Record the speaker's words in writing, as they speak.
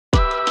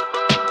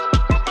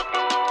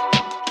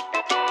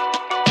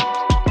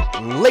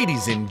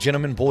Ladies and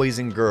gentlemen, boys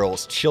and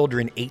girls,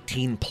 children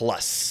 18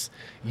 plus,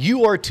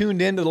 you are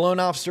tuned in to the Loan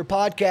Officer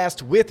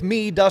Podcast with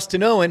me,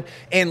 Dustin Owen,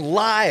 and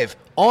live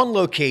on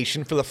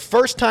location for the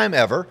first time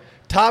ever,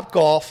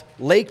 Topgolf,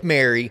 Lake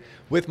Mary,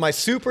 with my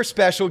super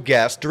special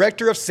guest,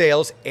 Director of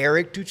Sales,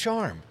 Eric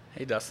Ducharme.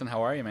 Hey, Dustin,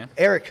 how are you, man?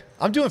 Eric,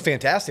 I'm doing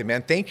fantastic,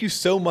 man. Thank you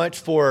so much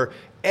for,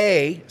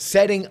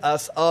 setting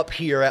us up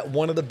here at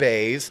one of the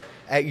bays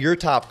at your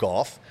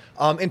Topgolf.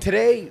 And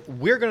today,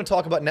 we're going to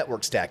talk about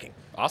network stacking.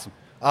 Awesome.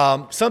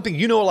 Something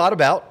you know a lot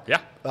about.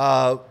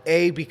 Yeah.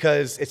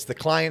 Because it's the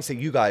clients that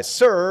you guys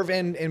serve,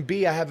 and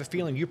B, I have a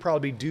feeling you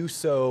probably do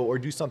so or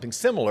do something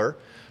similar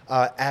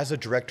as a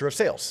director of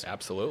sales.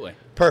 Absolutely.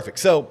 Perfect.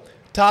 So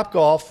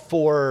Topgolf,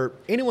 for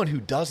anyone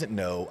who doesn't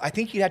know, I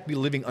think you'd have to be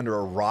living under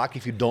a rock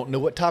if you don't know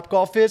what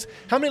Topgolf is.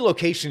 How many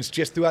locations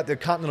just throughout the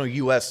continental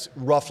U.S.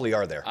 roughly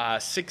are there?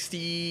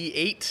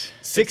 68.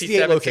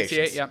 68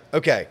 locations. 68, yeah.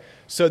 Okay.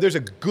 So there's a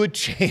good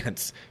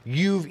chance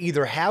you've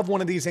either have one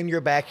of these in your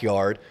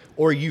backyard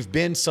or you've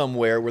been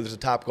somewhere where there's a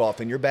Topgolf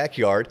in your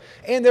backyard.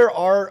 And there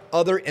are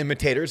other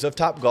imitators of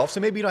Topgolf.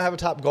 So maybe you don't have a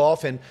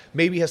Topgolf and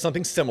maybe you have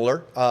something similar,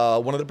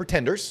 one of the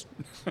pretenders.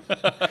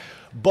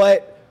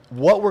 But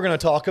what we're going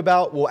to talk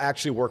about will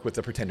actually work with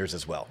the pretenders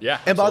as well. Yeah.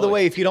 And by the absolutely.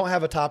 way, if you don't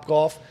have a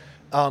Topgolf,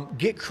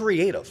 get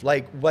creative.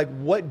 Like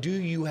what do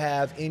you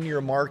have in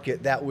your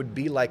market that would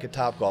be like a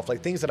Topgolf?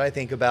 Like things that I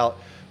think about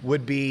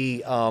would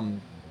be,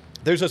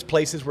 there's those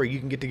places where you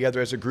can get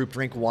together as a group,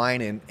 drink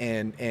wine,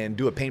 and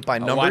do a paint by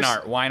numbers.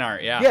 Wine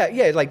art, yeah.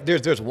 Yeah. Like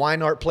there's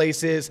wine art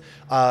places.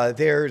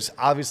 There's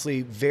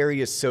obviously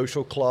various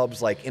social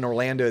clubs. Like in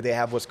Orlando, they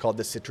have what's called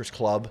the Citrus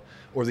Club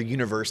or the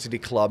University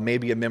Club.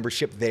 Maybe a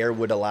membership there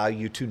would allow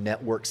you to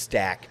network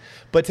stack.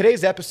 But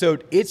today's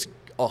episode, it's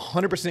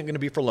 100% going to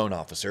be for loan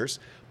officers,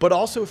 but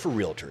also for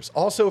realtors,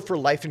 also for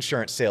life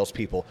insurance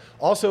salespeople,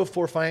 also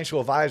for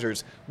financial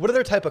advisors. What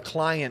other type of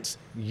clients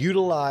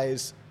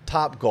utilize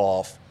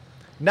Topgolf?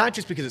 Not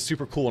just because it's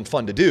super cool and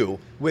fun to do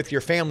with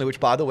your family, which,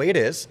 by the way, it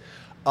is.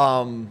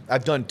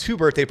 I've done 2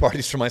 birthday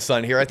parties for my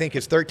son here. I think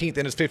his 13th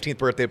and his 15th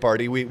birthday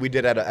party we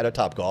did at a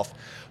Topgolf.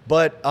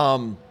 But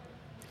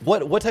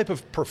what type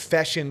of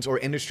professions or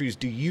industries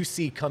do you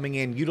see coming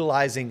in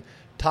utilizing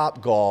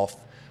Topgolf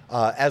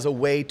as a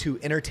way to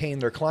entertain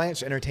their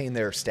clients, entertain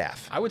their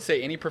staff? I would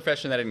say any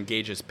profession that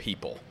engages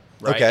people,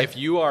 right? Okay. If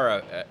you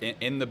are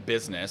in the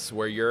business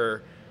where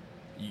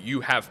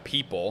you have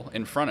people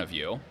in front of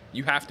you,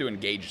 you have to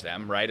engage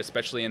them, right?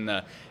 Especially in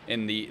the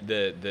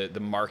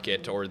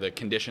market or the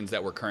conditions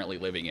that we're currently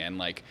living in,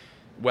 like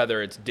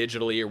whether it's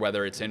digitally or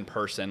whether it's in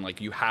person,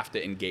 like you have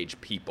to engage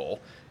people.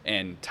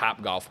 And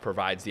Topgolf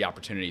provides the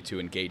opportunity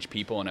to engage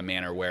people in a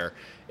manner where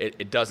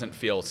it doesn't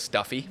feel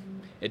stuffy.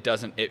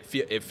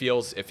 It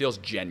feels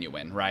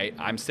genuine, right?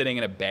 I'm sitting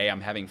in a bay,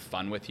 I'm having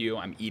fun with you,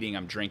 I'm eating,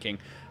 I'm drinking,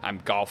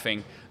 I'm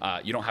golfing.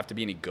 You don't have to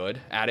be any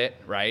good at it,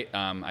 right?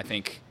 I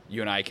think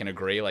you and I can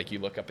agree. Like you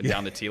look up and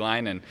down the tee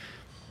line, and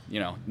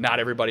not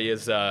everybody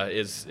is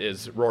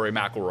Rory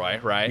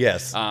McIlroy, right?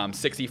 Yes.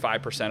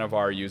 65% of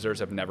our users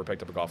have never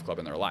picked up a golf club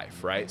in their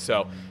life, right?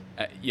 So,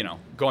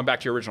 going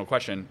back to your original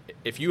question,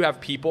 if you have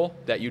people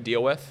that you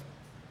deal with,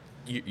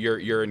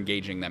 you're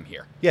engaging them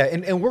here. Yeah,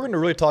 and we're going to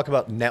really talk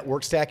about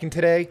network stacking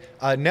today.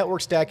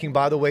 Network stacking,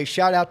 by the way,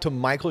 shout out to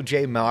Michael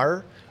J.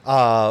 Maher.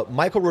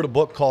 Michael wrote a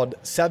book called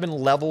 7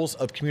 Levels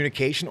of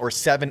Communication, or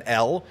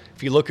 7L.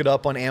 If you look it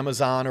up on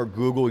Amazon or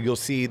Google, you'll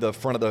see the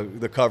front of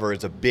the cover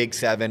is a big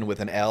 7 with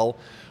an L.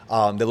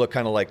 They look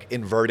kind of like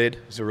inverted.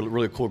 It's a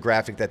really cool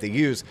graphic that they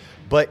use.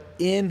 But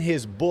in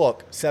his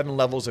book, 7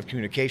 Levels of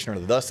Communication, or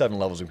the 7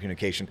 Levels of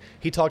Communication,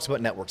 he talks about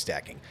network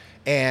stacking.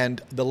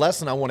 And the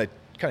lesson I want to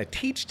kind of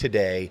teach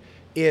today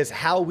is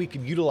how we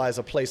can utilize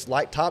a place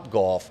like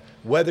Topgolf,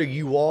 whether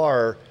you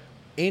are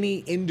any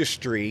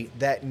industry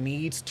that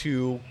needs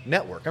to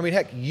network. I mean,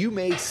 heck, you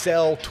may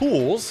sell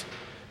tools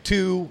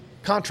to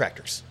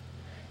contractors.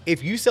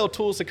 If you sell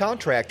tools to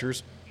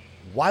contractors,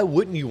 why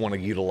wouldn't you want to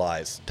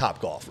utilize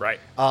Topgolf?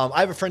 Right. I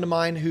have a friend of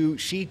mine who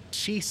she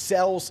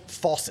sells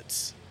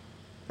faucets,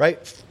 right?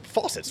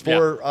 Faucets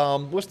for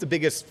what's the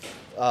biggest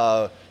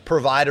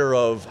provider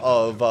of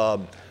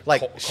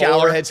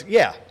shower heads?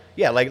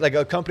 Yeah, like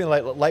a company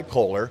like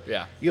Kohler.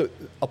 Yeah.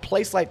 A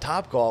place like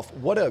Topgolf,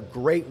 what a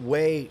great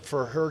way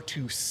for her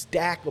to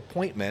stack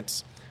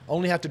appointments,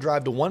 only have to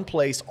drive to one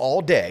place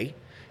all day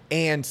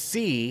and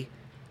see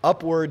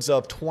upwards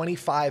of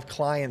 25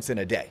 clients in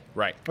a day.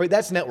 Right.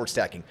 That's network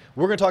stacking.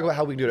 We're going to talk about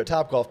how we can do it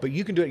at Topgolf, but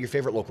you can do it at your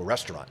favorite local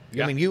restaurant.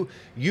 Yeah. I mean,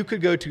 you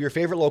could go to your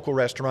favorite local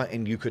restaurant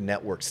and you could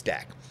network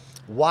stack.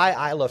 Why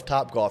I love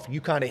Topgolf,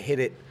 you kind of hit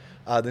it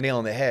the nail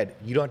on the head.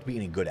 You don't have to be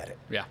any good at it.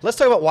 Yeah. Let's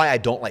talk about why I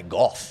don't like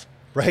golf.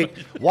 Right?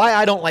 Why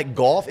I don't like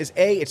golf is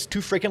it's too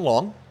freaking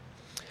long.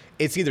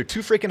 It's either too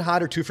freaking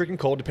hot or too freaking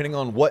cold, depending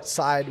on what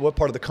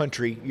part of the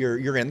country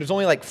you're in. There's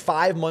only like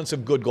 5 months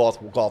of good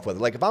golf weather.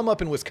 Like if I'm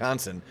up in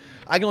Wisconsin,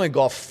 I can only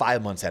golf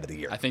 5 months out of the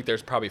year. I think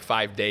there's probably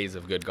 5 days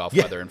of good golf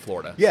weather in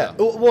Florida. Yeah.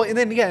 So. Well, and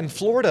then in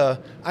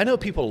Florida, I know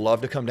people love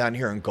to come down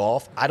here and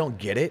golf. I don't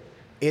get it.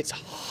 It's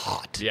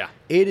hot. Yeah.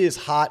 It is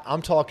hot.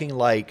 I'm talking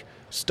like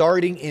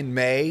starting in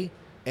May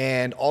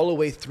and all the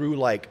way through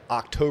like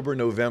October,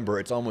 November,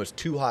 it's almost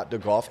too hot to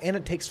golf, and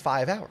it takes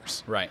 5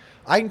 hours. Right.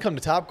 I can come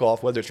to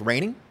Topgolf whether it's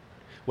raining,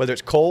 whether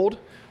it's cold,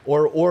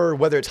 or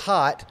whether it's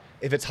hot.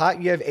 If it's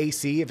hot, you have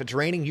AC. If it's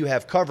raining, you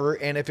have cover.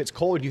 And if it's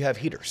cold, you have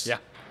heaters. Yeah.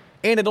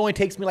 And it only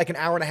takes me like an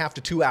hour and a half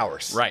to 2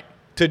 hours. Right.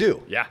 To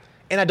do. Yeah.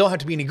 And I don't have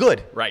to be any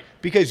good. Right.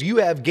 Because you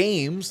have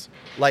games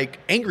like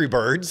Angry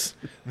Birds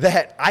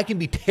that I can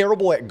be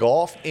terrible at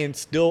golf and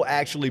still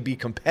actually be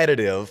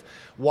competitive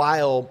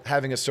while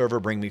having a server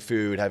bring me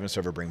food, having a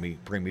server bring me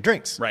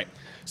drinks. Right.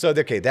 So,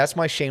 okay, that's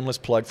my shameless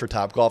plug for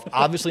Topgolf.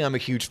 Obviously, I'm a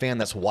huge fan.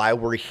 That's why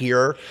we're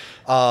here.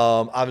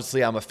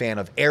 Obviously, I'm a fan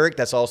of Eric.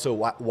 That's also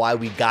why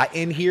we got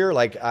in here.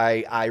 Like,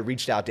 I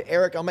reached out to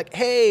Eric. I'm like,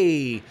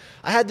 hey,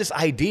 I had this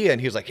idea.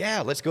 And he was like,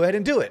 yeah, let's go ahead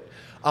and do it.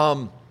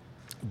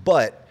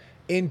 But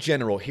in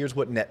general, here's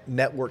what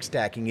network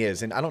stacking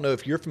is. And I don't know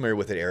if you're familiar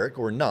with it, Eric,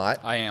 or not.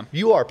 I am.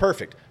 You are.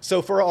 Perfect.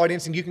 So for our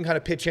audience, and you can kind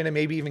of pitch in and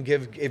maybe even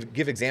give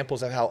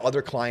examples of how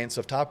other clients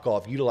of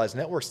Topgolf utilize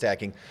network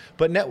stacking.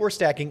 But network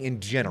stacking in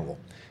general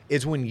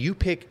is when you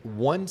pick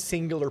one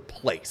singular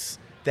place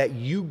that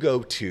you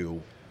go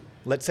to,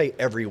 let's say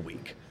every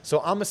week.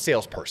 So I'm a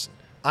salesperson.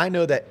 I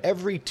know that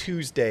every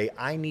Tuesday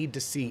I need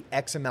to see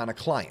X amount of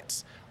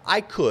clients.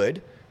 I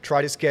could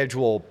try to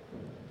schedule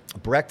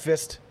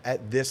breakfast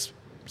at this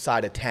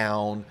side of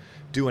town,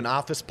 do an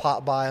office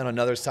pop by on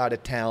another side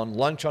of town,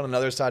 lunch on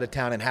another side of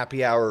town, and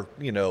happy hour,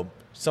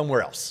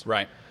 somewhere else.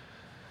 Right.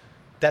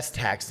 That's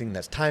taxing,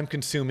 that's time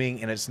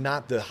consuming, and it's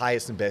not the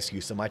highest and best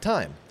use of my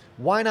time.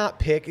 Why not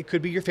pick? It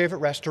could be your favorite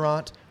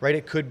restaurant, right?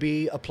 It could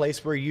be a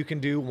place where you can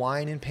do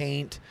wine and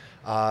paint,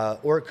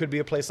 or it could be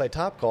a place like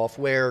Topgolf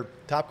where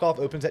Topgolf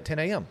opens at 10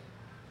 a.m.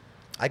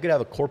 I could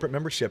have a corporate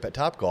membership at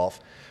Topgolf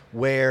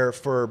where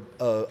for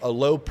a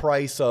low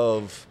price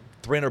of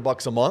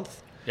 $300 a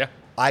month, Yeah.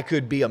 I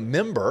could be a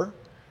member,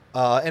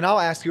 and I'll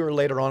ask you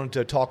later on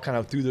to talk kind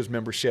of through this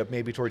membership,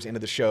 maybe towards the end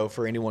of the show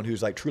for anyone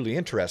who's like truly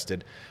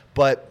interested.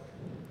 But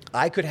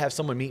I could have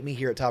someone meet me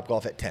here at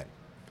Topgolf at 10.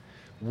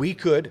 We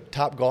could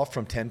Topgolf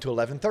from 10 to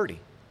 11:30.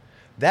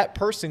 That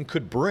person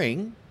could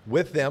bring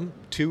with them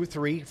 2,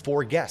 3,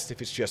 4 guests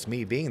if it's just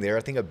me being there.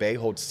 I think a bay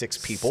holds 6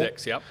 people.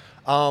 6, yep.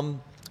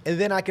 And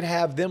then I could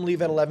have them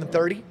leave at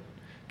 11:30.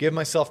 Give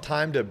myself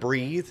time to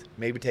breathe,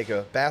 maybe take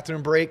a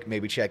bathroom break,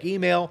 maybe check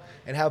email,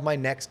 and have my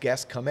next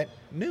guest come at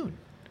noon.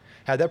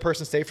 Have that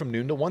person stay from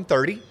noon to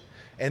 1:30,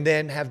 and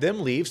then have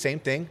them leave, same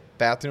thing,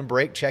 bathroom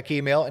break, check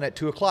email, and at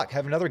 2 o'clock,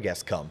 have another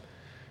guest come.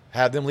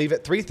 Have them leave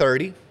at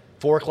 3:30,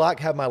 4 o'clock,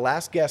 have my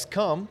last guest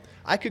come.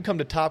 I could come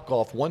to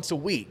Topgolf once a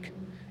week,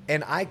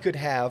 and I could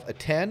have a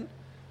 10,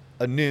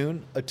 a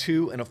noon, a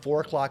 2, and a 4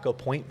 o'clock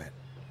appointment.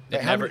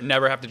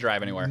 Never have to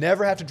drive anywhere.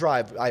 Never have to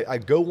drive. I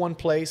go one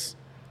place,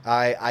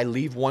 I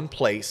leave one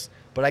place,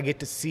 but I get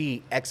to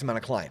see X amount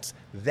of clients.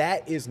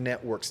 That is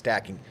network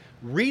stacking.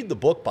 Read the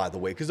book, by the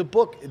way, because the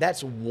book,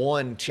 that's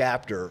one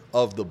chapter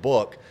of the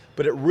book,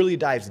 but it really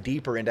dives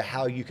deeper into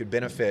how you could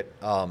benefit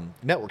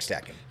network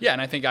stacking. Yeah,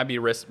 and I think I'd be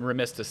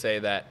remiss to say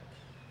that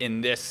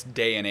in this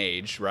day and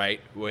age, right,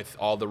 with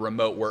all the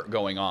remote work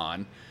going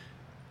on,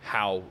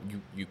 how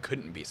you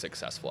couldn't be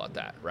successful at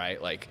that,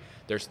 right? Like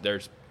there's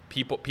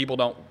people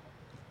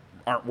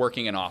aren't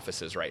working in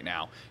offices right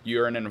now.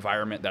 You're in an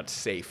environment that's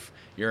safe.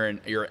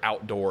 You're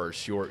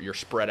outdoors. You're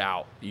spread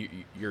out.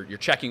 You're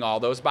checking all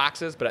those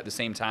boxes, but at the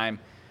same time,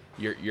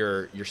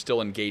 you're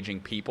still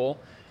engaging people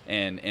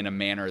in a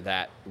manner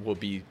that will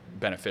be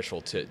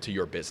beneficial to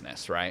your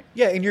business, right?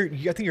 Yeah, and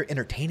I think you're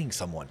entertaining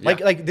someone. Yeah.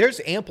 Like there's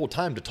ample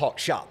time to talk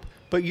shop.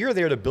 But you're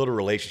there to build a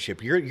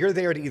relationship. You're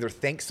there to either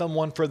thank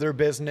someone for their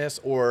business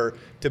or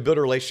to build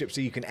a relationship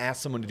so you can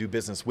ask someone to do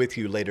business with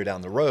you later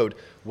down the road.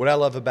 What I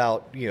love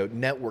about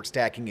network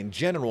stacking in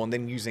general, and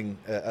then using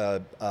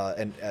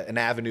an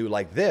avenue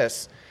like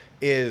this,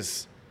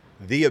 is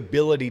the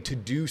ability to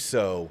do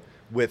so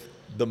with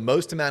the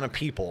most amount of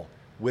people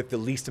with the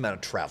least amount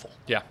of travel.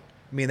 Yeah.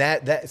 I mean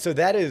that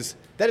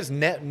is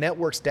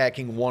network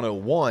stacking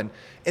 101.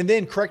 And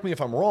then correct me if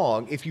I'm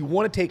wrong, if you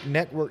want to take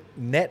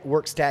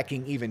network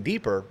stacking even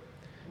deeper,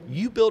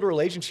 you build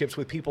relationships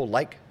with people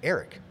like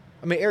Eric.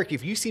 I mean, Eric,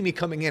 if you see me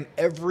coming in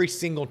every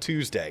single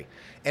Tuesday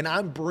and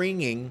I'm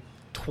bringing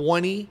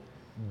 20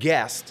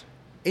 guests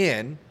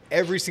in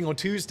every single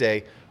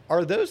Tuesday,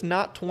 are those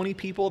not 20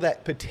 people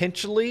that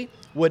potentially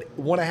would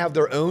want to have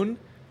their own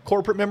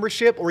corporate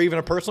membership or even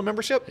a personal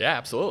membership? Yeah,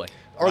 absolutely.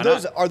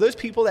 Are those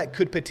people that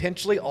could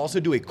potentially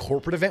also do a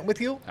corporate event with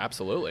you?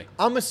 Absolutely.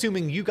 I'm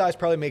assuming you guys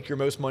probably make your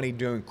most money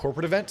doing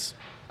corporate events.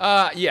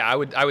 Yeah, I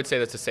would say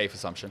that's a safe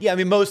assumption. Yeah, I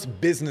mean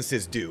most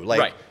businesses do.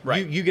 Like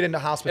right. You get into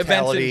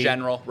hospitality. Events in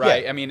general,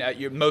 right? Yeah. I mean,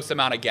 your most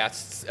amount of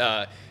guests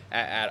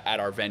at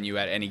our venue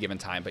at any given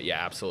time. But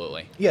yeah,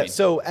 absolutely. Yeah.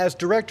 So as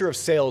director of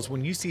sales,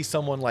 when you see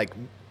someone like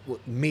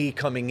me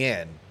coming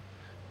in,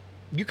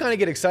 you kind of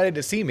get excited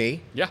to see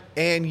me. Yeah.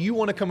 And you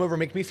want to come over and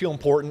make me feel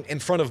important in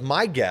front of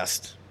my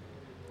guest,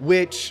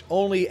 which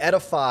only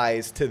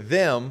edifies to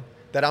them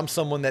that I'm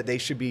someone that they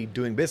should be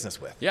doing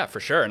business with. Yeah, for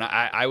sure. And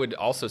I would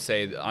also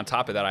say on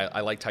top of that,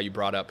 I liked how you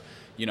brought up,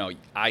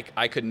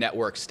 I could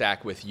network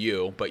stack with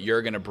you, but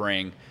you're going to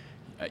bring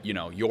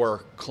your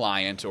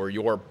client or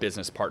your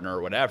business partner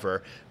or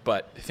whatever,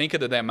 but think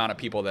of the amount of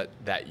people that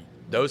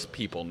those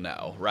people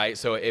know, right?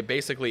 So it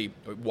basically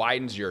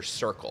widens your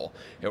circle.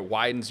 It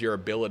widens your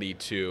ability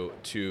to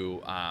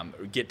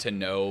get to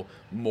know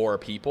more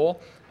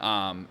people.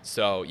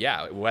 So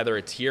yeah, whether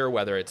it's here,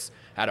 whether it's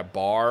at a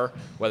bar,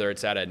 whether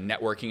it's at a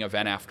networking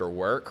event after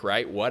work,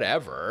 right?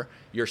 Whatever,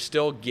 you're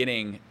still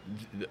getting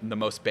the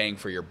most bang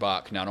for your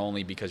buck, not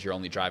only because you're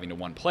only driving to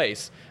one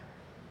place,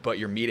 but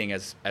you're meeting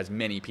as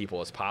many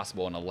people as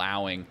possible and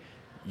allowing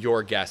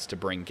your guests to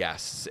bring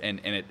guests, and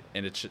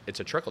it's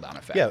a trickle-down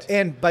effect. Yeah,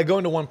 and by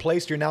going to one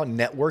place, you're now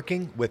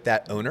networking with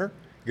that owner.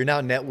 You're now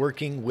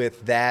networking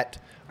with that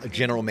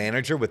general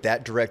manager, with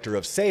that director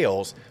of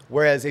sales.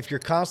 Whereas if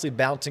you're constantly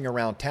bouncing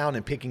around town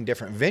and picking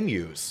different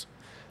venues,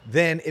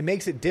 then it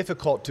makes it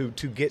difficult to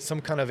get some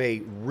kind of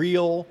a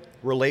real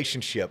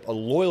relationship, a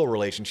loyal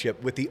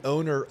relationship with the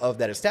owner of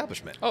that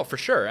establishment. Oh, for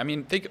sure. I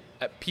mean, think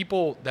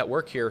people that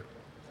work here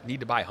need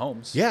to buy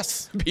homes.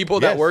 Yes. People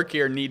that work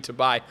here need to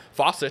buy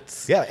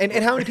faucets. Yeah. And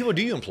how many people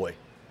do you employ?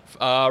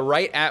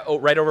 Right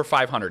over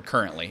 500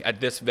 currently at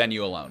this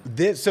venue alone.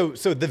 So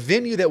the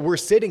venue that we're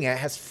sitting at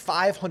has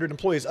 500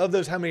 employees. Of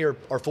those, how many are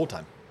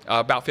full-time?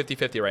 About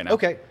 50-50 right now.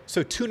 Okay.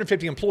 So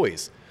 250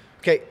 employees.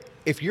 Okay.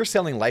 If you're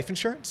selling life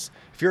insurance,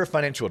 if you're a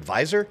financial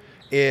advisor,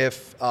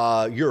 if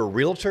you're a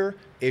realtor,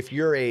 if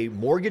you're a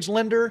mortgage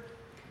lender,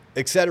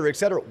 et cetera,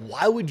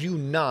 why would you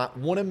not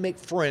want to make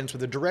friends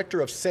with the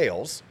director of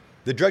sales,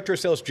 the director of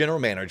sales general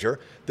manager,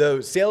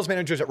 the sales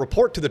managers that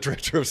report to the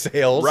director of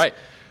sales? Right.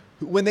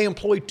 When they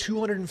employ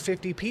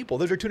 250 people,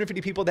 those are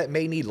 250 people that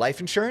may need life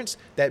insurance,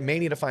 that may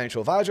need a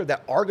financial advisor,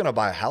 that are going to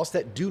buy a house,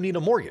 that do need a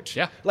mortgage.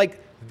 Yeah. Like,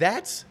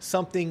 that's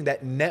something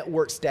that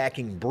network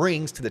stacking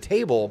brings to the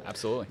table.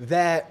 Absolutely.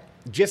 That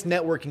just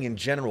networking in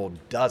general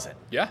doesn't.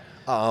 Yeah.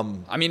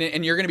 I mean,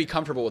 and you're going to be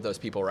comfortable with those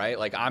people, right?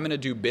 Like, I'm going to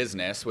do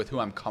business with who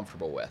I'm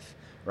comfortable with,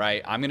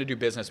 right? I'm going to do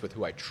business with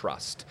who I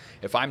trust.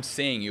 If I'm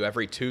seeing you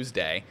every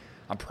Tuesday,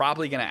 I'm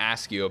probably going to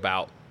ask you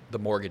about the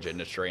mortgage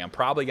industry. I'm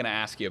probably going to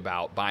ask you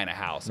about buying a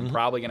house. I'm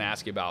probably going to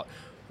ask you about,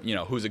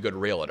 who's a good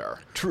realtor.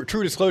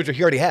 True disclosure,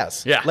 he already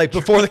has. Yeah. Like,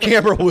 before the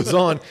camera was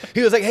on,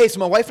 he was like, hey, so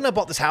my wife and I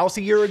bought this house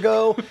a year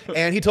ago,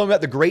 and he told me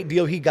about the great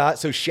deal he got.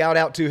 So shout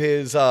out to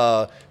his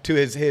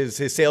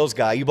sales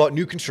guy. You bought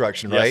new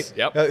construction, right?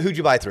 Yep. Who'd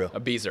you buy through? A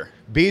Beezer.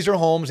 Beezer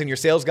Homes, and your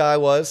sales guy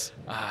was?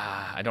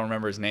 I don't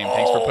remember his name.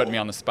 Thanks for putting me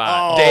on the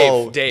spot.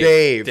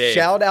 Dave.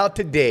 Shout out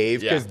to Dave,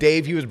 because Yeah.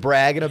 Dave, he was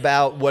bragging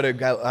about what a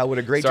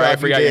great Sorry, job I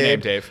forgot you your did. name,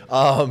 Dave.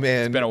 Oh,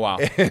 man. It's been a while.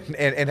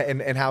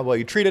 And how well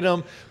you treated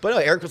him. But no,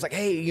 Eric was like,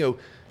 hey, do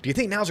you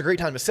think now's a great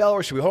time to sell,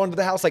 or should we hold on to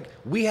the house? Like,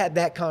 we had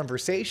that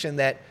conversation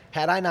that,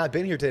 had I not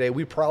been here today,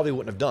 we probably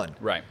wouldn't have done.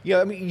 Right.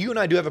 I mean, you and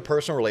I do have a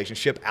personal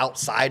relationship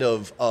outside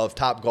of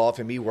Topgolf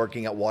and me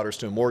working at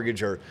Waterstone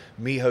Mortgage, or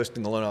me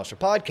hosting the Loan Officer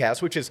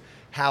podcast, which is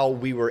how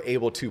we were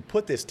able to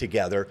put this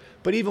together.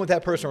 But even with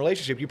that personal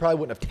relationship, you probably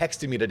wouldn't have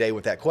texted me today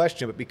with that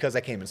question. But because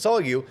I came and saw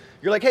you,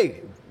 you're like,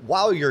 hey,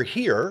 while you're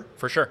here.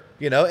 For sure.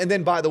 And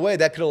then, by the way,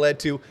 that could have led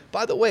to,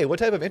 by the way, what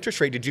type of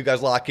interest rate did you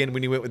guys lock in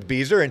when you went with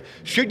Beezer? And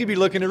should you be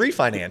looking to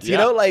refinance?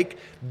 Yeah. Like,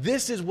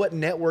 this is what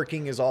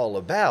networking is all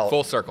about.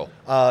 Full circle.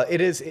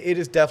 It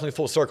is definitely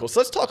full circle. So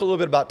let's talk a little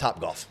bit about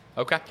Topgolf.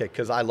 Okay.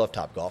 Because I love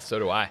Topgolf. So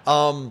do I.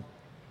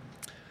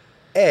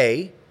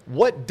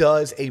 What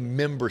does a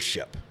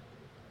membership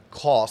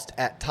cost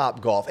at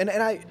Topgolf? And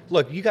I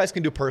look, you guys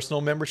can do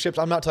personal memberships.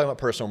 I'm not talking about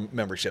personal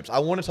memberships. I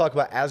want to talk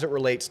about as it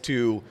relates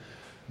to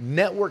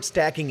network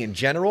stacking in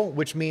general,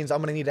 which means I'm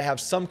going to need to have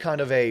some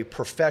kind of a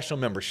professional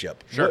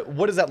membership. Sure.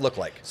 What does that look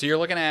like? So you're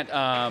looking at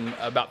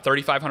about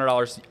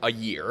 $3,500 a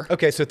year.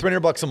 Okay, so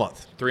 $300 a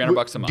month. $300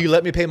 a month. Do you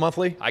let me pay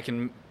monthly?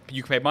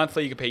 You can pay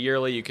monthly, you can pay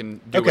yearly, you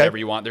can do Okay. whatever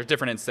you want. There's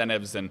different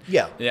incentives, and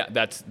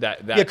that's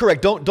that. Yeah,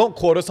 correct. Don't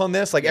quote us on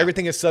this. Like, Yeah.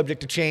 everything is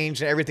subject to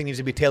change, and everything needs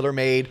to be tailor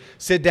made.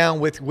 Sit down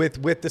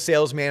with the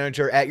sales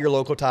manager at your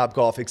local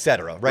Topgolf, et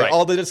cetera. Right? Right.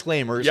 All the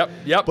disclaimers.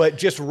 Yep. But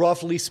just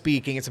roughly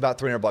speaking, it's about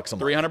 $300 a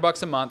month.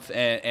 $300 a month,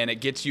 and it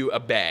gets you a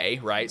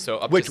bay, right? So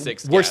up Which to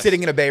 6 we're guests.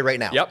 sitting in a bay right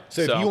now. Yep.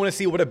 So if you want to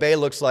see what a bay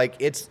looks like,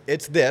 it's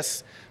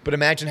this. But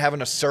imagine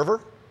having a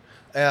server.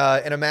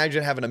 And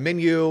imagine having a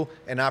menu,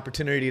 an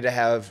opportunity to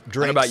have drinks. I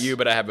don't know about you,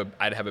 but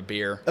I'd have a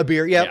beer. A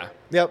beer, yep. Yeah.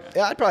 Yep.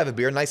 Yeah, I'd probably have a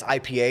beer, a nice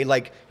IPA.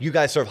 Like, you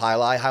guys serve High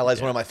Life. High Life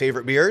is one of my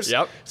favorite beers.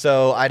 Yep.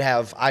 So I'd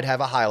have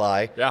a High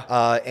Life.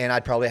 Yeah. And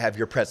I'd probably have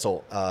your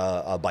pretzel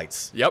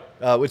bites.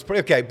 Yep. Which is pretty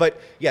okay. But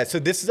yeah, so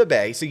this is a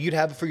bay. So you'd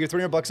have, for your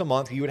 $300 a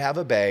month, you would have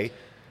a bay.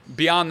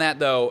 Beyond that,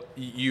 though,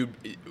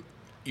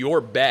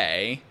 your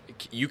bay,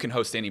 you can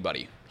host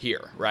anybody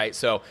here, right?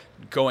 So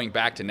going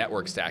back to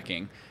network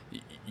stacking,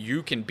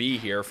 you can be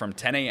here from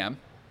 10 a.m.,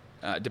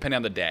 depending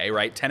on the day,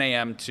 right? 10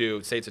 a.m.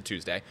 to, say it's a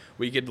Tuesday.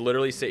 We could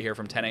literally sit here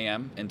from 10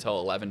 a.m. until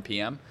 11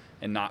 p.m.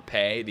 and not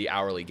pay the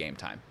hourly game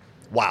time.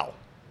 Wow.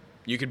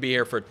 You could be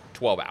here for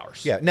 12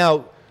 hours. Yeah.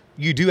 Now,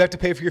 You do have to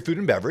pay for your food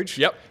and beverage.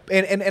 Yep.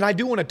 And I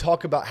do want to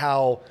talk about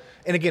how,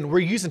 and again, we're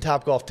using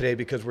Topgolf today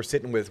because we're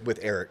sitting with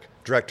Eric,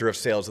 Director of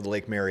Sales of the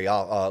Lake Mary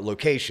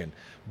location.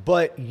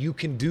 But you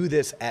can do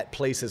this at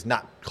places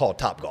not called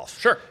Topgolf.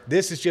 Sure.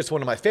 This is just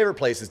one of my favorite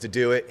places to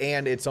do it,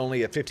 and it's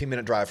only a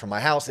 15-minute drive from my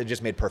house. It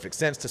just made perfect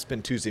sense to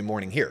spend Tuesday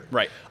morning here.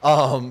 Right.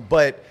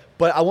 But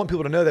I want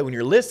people to know that when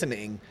you're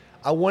listening,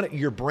 I want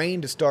your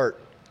brain to start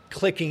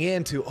clicking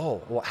into,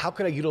 oh, well, how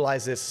could I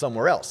utilize this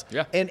somewhere else?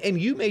 Yeah.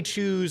 And you may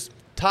choose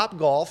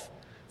Topgolf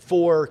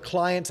for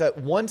clients at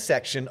one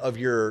section of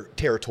your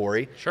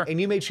territory. Sure.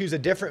 And you may choose a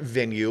different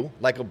venue,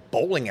 like a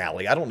bowling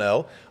alley, I don't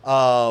know,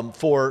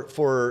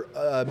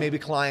 for maybe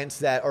clients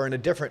that are in a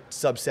different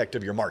subsect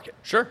of your market.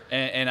 Sure.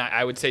 And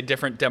I would say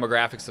different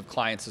demographics of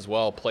clients as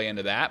well play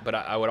into that. But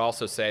I would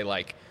also say,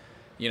 like,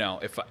 you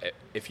know,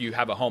 if you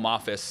have a home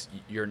office,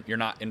 you're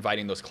not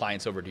inviting those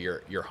clients over to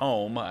your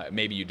home.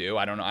 Maybe you do.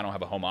 I don't know. I don't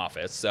have a home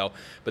office. So,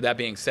 but that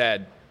being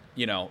said,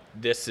 you know,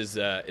 this is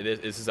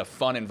a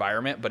fun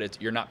environment, but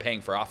you're not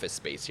paying for office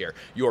space here.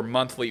 Your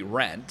monthly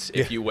rent,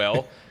 if you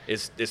will,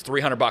 is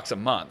 $300 a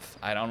month.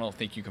 I don't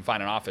think you can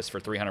find an office for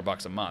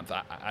 $300 a month.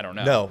 I don't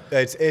know. No,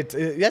 that's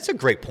a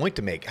great point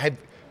to make.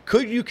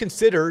 Could you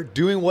consider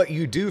doing what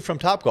you do from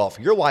Topgolf?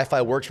 Your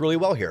Wi-Fi works really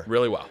well here.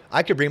 Really well.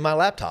 I could bring my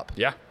laptop.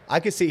 Yeah. I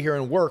could sit here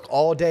and work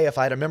all day if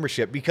I had a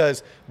membership,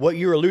 because what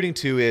you're alluding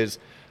to is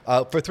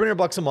for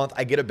 $300 a month,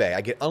 I get a bay.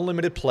 I get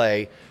unlimited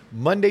play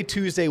Monday,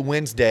 Tuesday,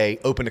 Wednesday,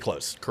 open to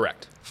close.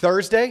 Correct.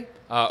 Thursday?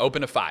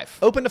 Open to 5.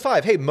 Open to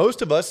 5. Hey,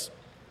 most of us,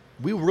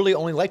 we really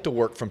only like to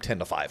work from 10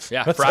 to 5.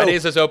 Yeah,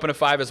 Fridays is open to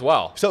 5 as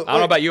well. So I don't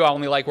know about you. I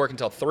only like working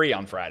until 3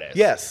 on Fridays.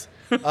 Yes.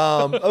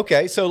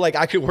 Okay, so like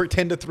I could work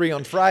 10 to 3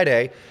 on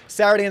Friday.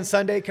 Saturday and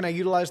Sunday, can I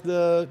utilize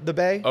the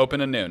bay?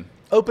 Open to noon.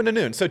 Open to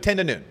noon, so 10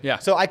 to noon. Yeah.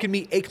 So I can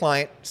meet a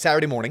client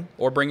Saturday morning.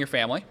 Or bring your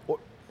family.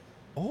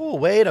 Oh,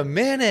 wait a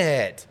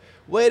minute.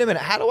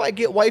 How do I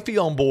get wifey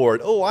on board?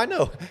 Oh, I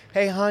know.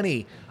 Hey,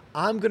 honey,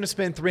 I'm going to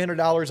spend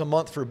 $300 a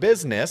month for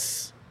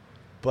business,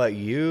 but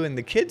you and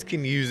the kids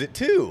can use it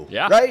too.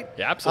 Yeah. Right?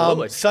 Yeah,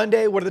 absolutely.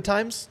 Sunday, what are the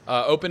times?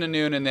 Open to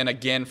noon, and then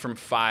again from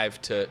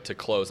 5 to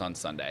close on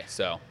Sunday.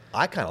 So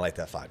I kind of like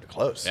that 5 to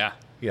close. Yeah.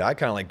 Yeah, I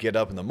kind of like get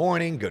up in the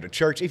morning, go to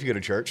church, if you go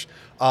to church,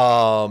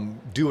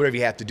 do whatever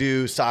you have to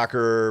do,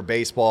 soccer,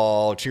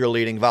 baseball,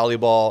 cheerleading,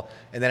 volleyball,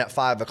 and then at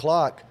 5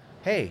 o'clock,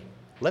 hey,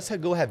 let's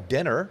go have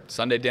dinner.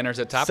 Sunday dinners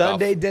at Topgolf.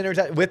 Sunday dinners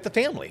with the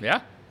family.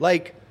 Yeah.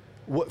 Like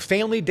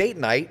family date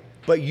night,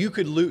 but you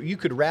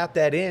could wrap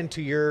that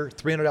into your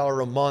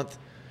 $300 a month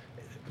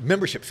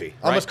membership fee.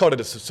 I almost called it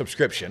a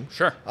subscription.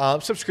 Sure.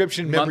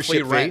 Subscription Monthly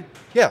membership rent.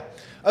 fee. Yeah.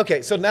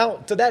 Okay, so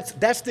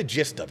that's the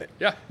gist of it.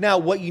 Yeah. Now,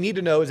 what you need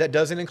to know is that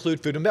doesn't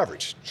include food and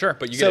beverage. Sure,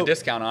 but you get a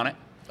discount on it.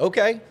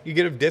 Okay, you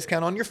get a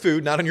discount on your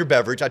food, not on your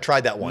beverage. I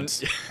tried that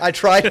once. I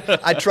tried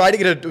to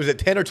get was it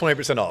 10 or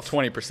 20% off?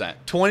 20%.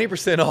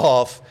 20%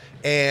 off,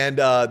 and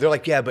they're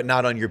like, yeah, but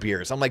not on your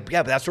beers. I'm like,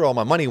 yeah, but that's where all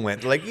my money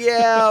went. They're like,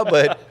 yeah,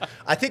 but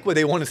I think what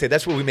they want to say,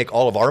 that's where we make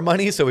all of our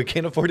money, so we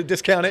can't afford to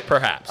discount it.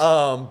 Perhaps.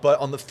 But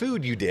on the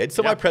food you did.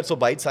 So my pretzel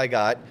bites I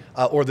got,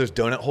 or those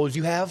donut holes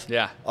you have.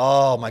 Yeah.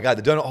 Oh my God,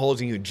 the donut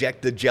holes, and you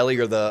inject the jelly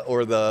or the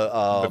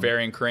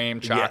Bavarian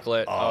cream,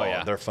 chocolate. Yeah. Oh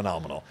yeah, they're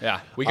phenomenal.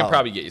 Yeah, we can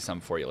probably get you some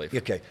before you leave.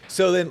 Okay,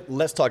 so then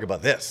let's talk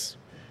about this.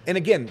 And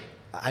again,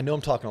 I know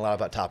I'm talking a lot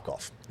about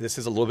Topgolf. This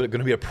is a little bit going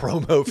to be a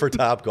promo for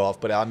Topgolf,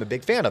 but I'm a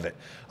big fan of it.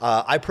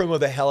 I promo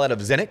the hell out of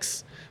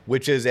Zenix,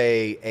 which is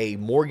a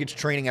mortgage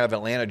training out of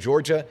Atlanta,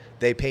 Georgia.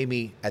 They pay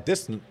me at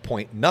this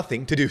point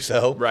nothing to do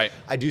so. Right.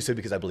 I do so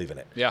because I believe in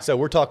it. Yeah. So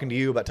we're talking to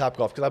you about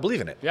Topgolf because I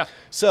believe in it. Yeah.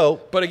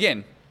 So, but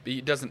again,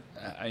 it doesn't.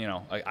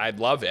 I'd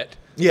love it.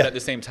 Yeah. But at the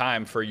same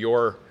time, for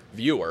your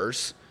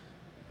viewers,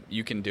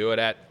 you can do it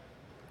at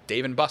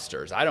Dave &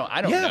 Buster's. I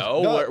don't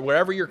know. No.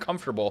 Wherever you're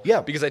comfortable.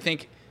 Yeah. Because I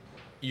think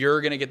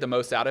you're going to get the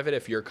most out of it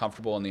if you're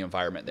comfortable in the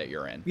environment that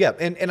you're in. Yeah,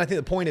 and I think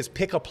the point is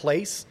pick a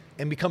place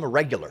and become a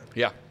regular.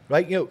 Yeah.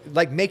 Right?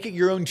 Like make it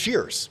your own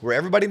Cheers, where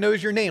everybody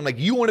knows your name. Like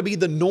you want to be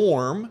the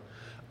norm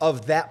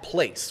of that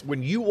place.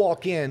 When you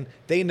walk in,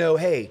 they know,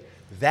 hey,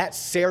 that's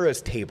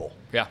Sarah's table.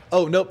 Yeah.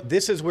 Oh, nope,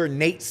 this is where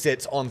Nate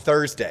sits on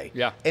Thursday.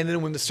 Yeah. And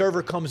then when the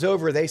server comes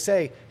over, they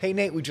say, hey,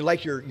 Nate, would you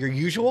like your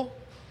usual?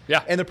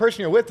 Yeah. And the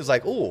person you're with is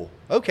like, oh,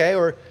 okay.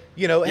 Or,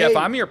 yeah, hey. if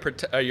I'm your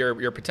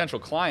potential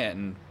client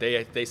and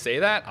they say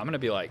that, I'm going to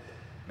be like,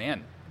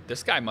 man,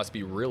 this guy must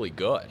be really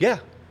good. Yeah.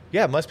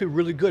 Yeah, must be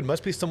really good.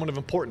 Must be someone of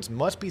importance.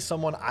 Must be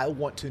someone I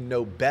want to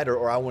know better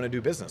or I want to do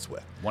business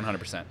with.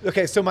 100%.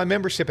 Okay, so my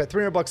membership at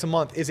 $300 a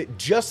month, is it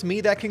just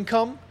me that can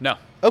come? No.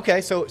 Okay,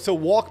 so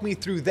walk me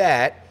through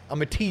that. I'm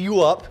going to tee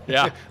you up.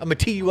 Yeah. I'm going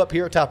to tee you up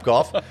here at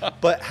Topgolf.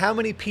 But how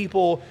many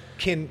people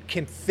can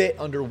fit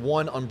under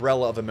one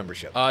umbrella of a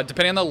membership?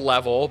 Depending on the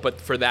level, but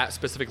for that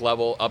specific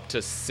level, up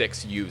to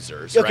 6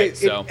 users, okay,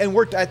 right? And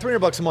we're at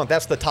 $300 a month.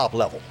 That's the top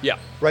level. Yeah.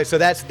 Right. So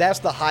that's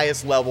the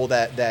highest level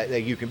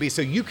that you can be.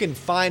 So you can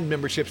find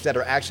memberships that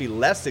are actually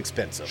less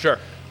expensive. Sure.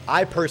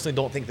 I personally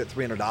don't think that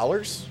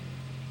 $300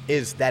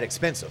 is that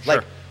expensive. Sure.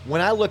 Like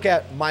when I look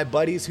at my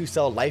buddies who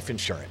sell life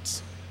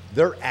insurance,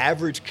 their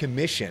average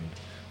commission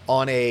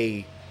on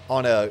a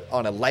on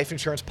a life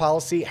insurance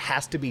policy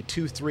has to be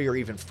 $2, $3, or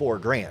even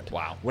 $4,000.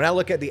 Wow. When I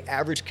look at the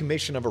average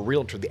commission of a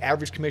realtor, the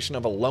average commission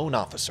of a loan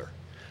officer,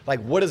 like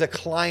what is a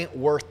client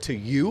worth to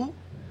you?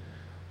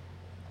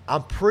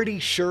 I'm pretty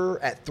sure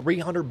at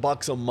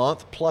 $300 a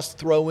month plus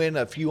throw in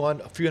a few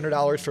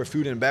 $100 for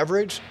food and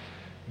beverage,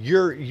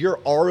 your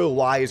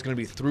ROI is going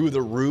to be through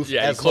the roof.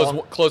 Yeah, you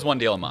close one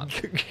deal a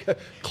month.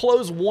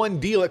 Close one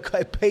deal,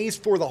 it pays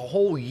for the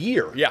whole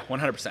year. Yeah,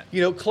 100%.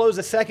 You know, close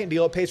a second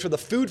deal, it pays for the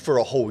food for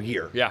a whole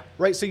year. Yeah.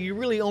 Right? So you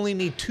really only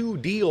need 2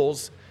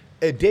 deals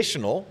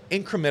additional,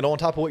 incremental on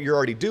top of what you're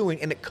already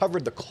doing, and it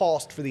covered the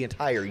cost for the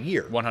entire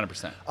year.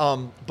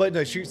 100%. But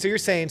no, so you're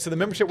saying, so the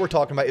membership we're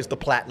talking about is the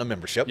Platinum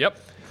membership. Yep.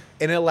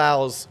 And it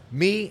allows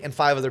me and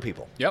 5 other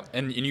people. Yep.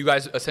 And you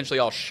guys essentially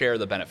all share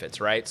the benefits,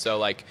 right? So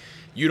like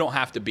you don't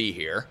have to be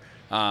here,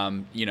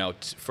 you know,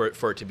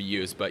 for it to be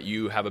used, but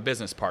you have a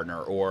business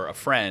partner or a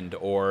friend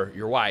or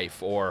your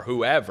wife or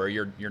whoever,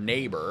 your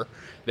neighbor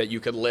that you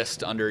could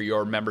list under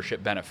your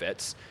membership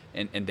benefits,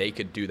 and they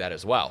could do that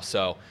as well.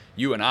 So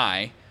you and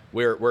I,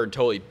 we're in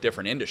totally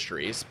different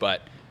industries,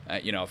 but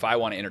you know, if I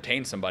want to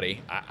entertain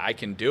somebody, I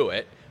can do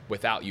it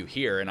without you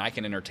here, and I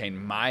can entertain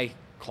my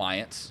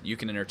clients, you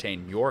can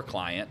entertain your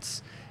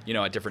clients, you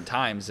know, at different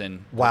times.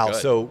 And wow.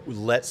 So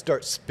let's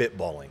start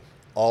spitballing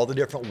all the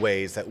different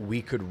ways that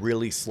we could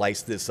really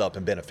slice this up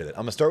and benefit it.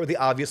 I'm gonna start with the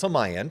obvious on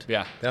my end.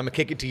 Yeah. Then I'm gonna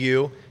kick it to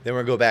you. Then we're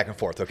gonna go back and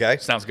forth. Okay.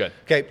 Sounds good.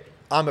 Okay.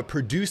 I'm a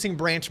producing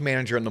branch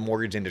manager in the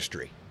mortgage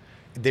industry.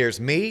 There's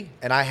me,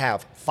 and I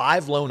have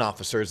 5 loan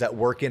officers that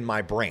work in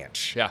my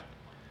branch. Yeah.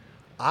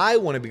 I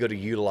want to be able to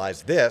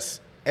utilize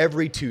this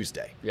every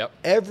Tuesday. Yep.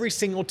 Every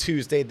single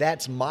Tuesday,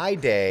 that's my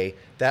day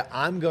that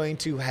I'm going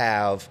to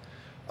have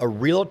a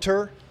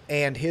realtor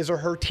and his or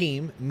her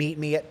team meet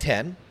me at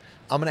 10.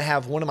 I'm going to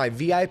have one of my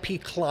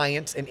VIP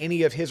clients and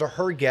any of his or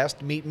her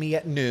guests meet me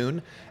at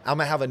noon. I'm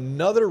going to have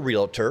another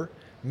realtor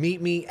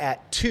meet me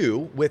at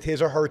 2 with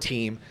his or her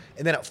team.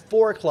 And then at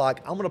 4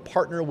 o'clock, I'm going to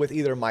partner with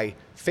either my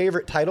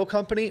favorite title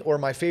company or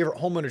my favorite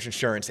homeowners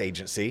insurance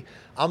agency.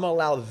 I'm going to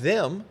allow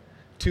them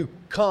to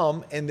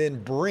come and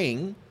then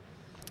bring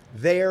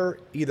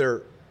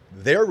either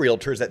their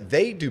realtors that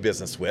they do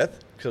business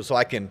with, so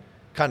I can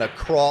kind of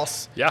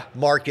cross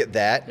market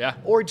that,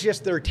 or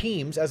just their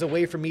teams as a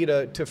way for me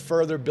to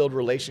further build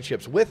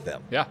relationships with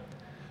them. Yeah.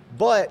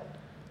 But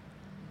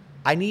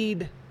I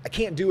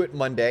can't do it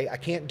Monday. I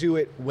can't do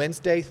it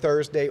Wednesday,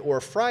 Thursday,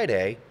 or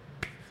Friday.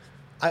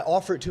 I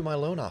offer it to my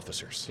loan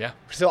officers. Yeah.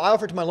 So I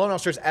offer it to my loan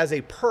officers as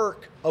a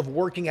perk of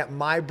working at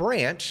my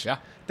branch. Yeah.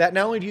 That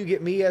not only do you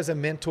get me as a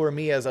mentor,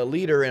 me as a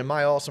leader, and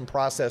my awesome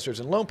processors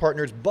and loan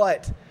partners,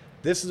 but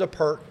this is a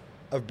perk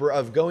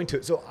of going to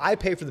it. So I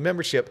pay for the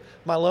membership.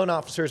 My loan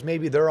officers,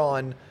 maybe they're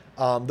on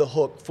the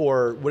hook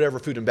for whatever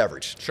food and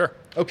beverage. Sure.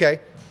 Okay.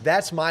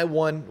 That's my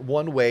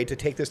one way to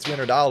take this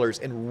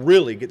 $300 and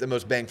really get the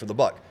most bang for the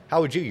buck.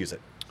 How would you use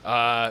it?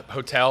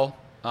 Hotel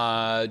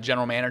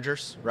general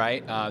managers,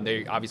 right?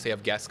 They obviously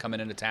have guests coming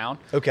into town.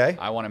 Okay.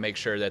 I want to make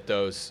sure that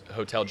those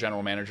hotel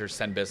general managers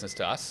send business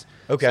to us.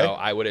 Okay. So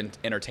I would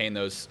entertain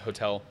those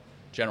hotel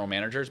general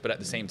managers, but at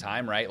the same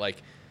time, right?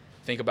 Like,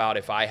 think about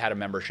if I had a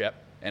membership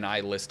and I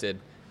listed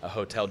a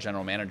hotel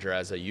general manager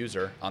as a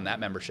user on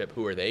that membership,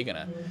 who are they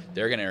gonna?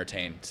 They're gonna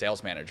entertain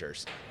sales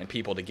managers and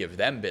people to give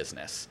them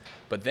business.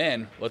 But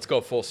then let's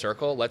go full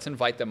circle. Let's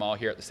invite them all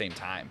here at the same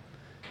time.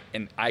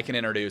 And I can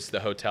introduce the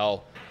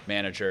hotel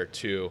manager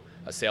to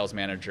a sales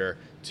manager,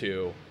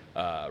 to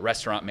a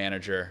restaurant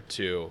manager,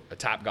 to a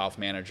Topgolf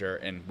manager,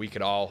 and we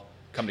could all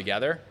come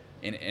together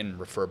and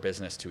refer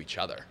business to each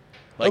other.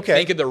 Like,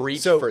 think of the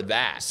reach for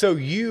that. So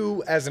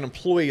you, as an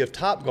employee of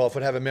Topgolf,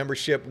 would have a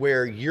membership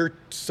where you're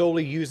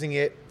solely using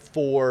it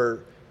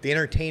for the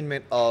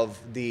entertainment of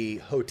the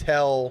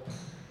hotel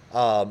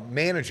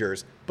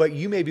managers, but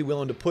you may be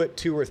willing to put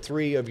 2 or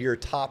 3 of your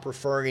top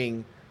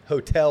referring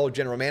hotel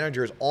general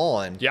managers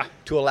on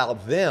to allow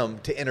them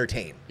to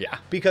entertain. Yeah.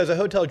 Because a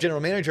hotel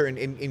general manager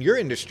in your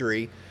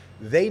industry,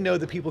 they know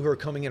the people who are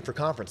coming in for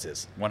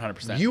conferences.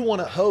 100%. You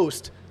want to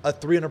host a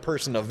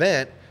 300-person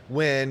event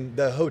when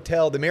the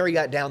hotel, the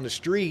Marriott down the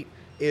street,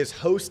 is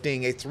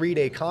hosting a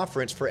 3-day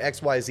conference for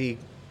XYZ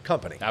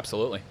company.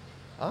 Absolutely.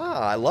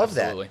 I love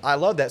that. I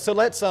love that. So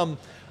let's, I'm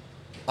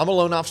a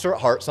loan officer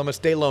at heart, so I'm a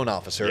stay loan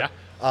officer. Yeah.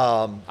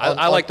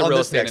 I like the real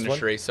estate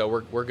industry, so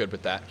we're good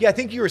with that. Yeah, I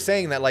think you were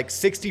saying that like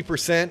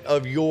 60%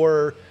 of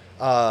your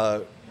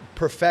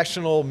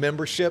professional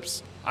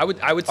memberships I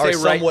would say are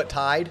somewhat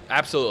tied.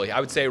 Absolutely.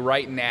 I would say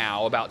right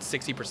now about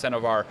 60%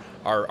 of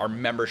our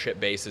membership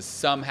base is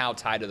somehow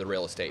tied to the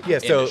real estate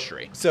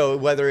industry. So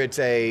whether it's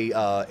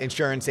a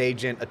insurance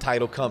agent, a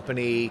title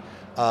company,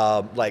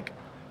 like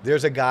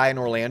there's a guy in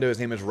Orlando, his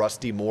name is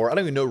Rusty Moore. I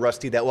don't even know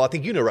Rusty that well. I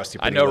think you know Rusty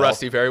pretty well. I know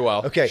Rusty very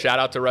well. Okay. Shout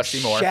out to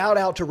Rusty Moore. Shout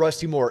out to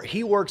Rusty Moore.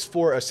 He works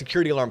for a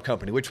security alarm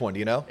company. Which one, do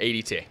you know?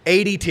 ADT.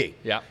 ADT.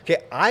 Yeah. Okay,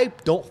 I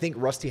don't think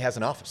Rusty has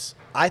an office.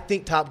 I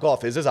think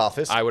Topgolf is his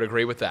office. I would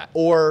agree with that.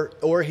 Or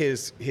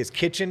his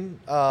kitchen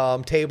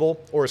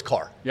table or his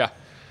car. Yeah.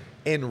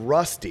 And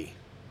Rusty,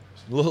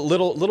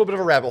 little bit of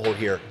a rabbit hole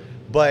here,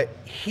 but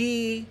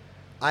he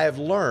I have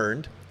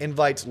learned,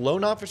 invites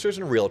loan officers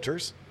and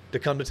realtors to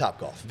come to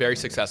Topgolf. Very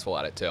successful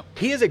at it too.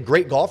 He is a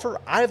great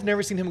golfer. I've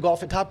never seen him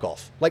golf at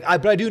Topgolf. But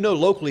I do know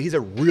locally he's a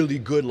really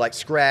good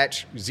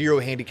scratch, zero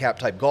handicap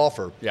type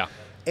golfer. Yeah.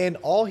 And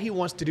all he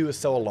wants to do is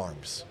sell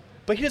alarms.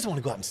 But he doesn't want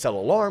to go out and sell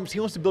alarms. He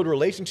wants to build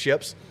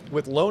relationships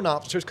with loan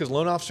officers because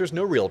loan officers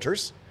know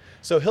realtors.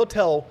 So he'll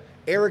tell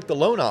Eric, the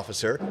loan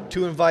officer,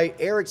 to invite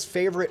Eric's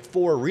favorite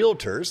 4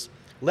 realtors,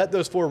 let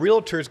those 4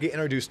 realtors get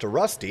introduced to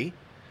Rusty.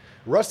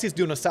 Rusty's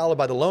doing a solid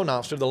by the loan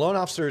officer. The loan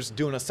officer's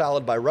doing a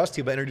solid by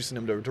Rusty by introducing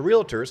them to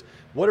realtors.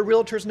 What do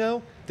realtors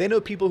know? They know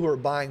people who are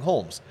buying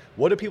homes.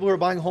 What do people who are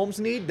buying homes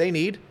need? They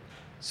need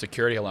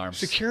security alarms.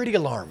 Security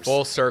alarms.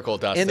 Full circle,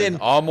 Dustin. And then,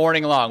 all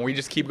morning long, we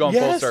just keep going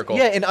full circle.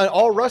 Yeah, and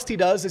all Rusty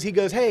does is he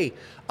goes, hey,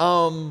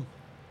 I'll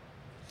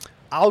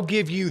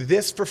give you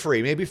this for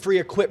free, maybe free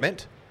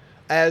equipment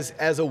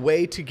as a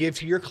way to give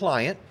to your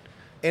client.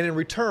 And in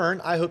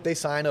return, I hope they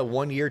sign a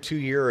 1-year,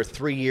 2-year, or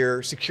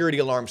 3-year security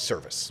alarm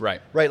service.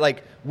 Right. Right.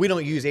 Like we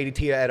don't use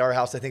ADT at our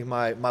house. I think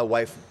my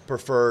wife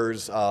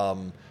prefers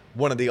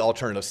one of the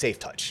alternative Safe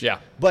Touch. Yeah.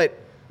 But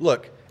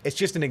look, it's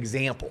just an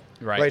example.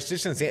 Right. It's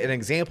just an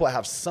example of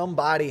how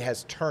somebody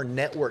has turned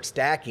network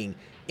stacking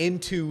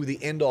into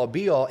the end-all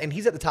be-all, and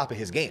he's at the top of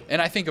his game.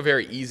 And I think a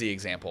very easy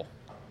example.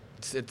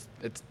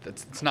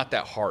 It's not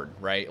that hard,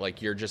 right?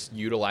 Like you're just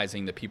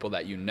utilizing the people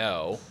that you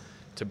know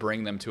to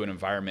bring them to an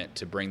environment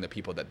to bring the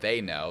people that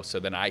they know, so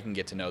then I can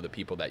get to know the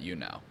people that you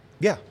know.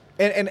 Yeah.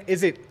 And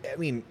is it, I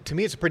mean, to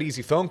me, it's a pretty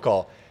easy phone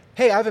call.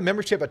 Hey, I have a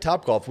membership at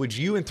Topgolf. Would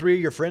you and 3 of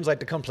your friends like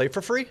to come play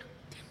for free?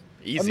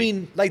 Easy. I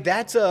mean, like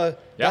that's an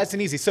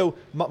easy. So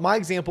my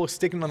example,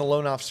 sticking on the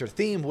loan officer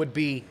theme, would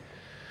be,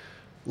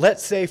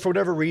 let's say for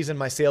whatever reason,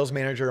 my sales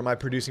manager or my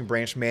producing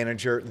branch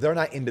manager, they're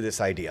not into this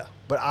idea,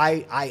 but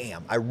I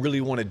am. I really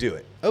want to do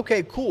it.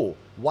 Okay, cool.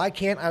 Why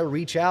can't I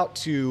reach out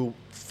to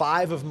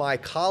 5 of my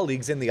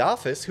colleagues in the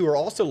office who are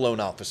also loan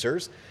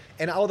officers?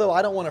 And although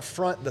I don't want to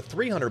front the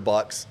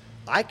 $300,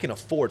 I can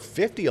afford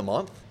 $50 a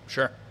month.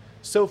 Sure.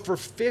 So for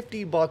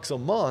 $50 a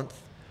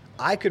month,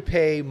 I could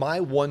pay my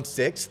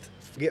 1/6,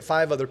 get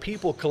 5 other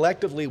people.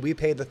 Collectively, we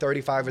pay the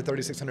 $3,500 or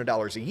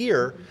 $3,600 a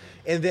year.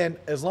 And then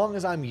as long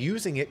as I'm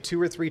using it 2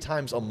 or 3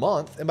 times a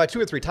month, and by 2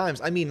 or 3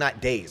 times, I mean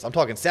not days, I'm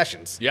talking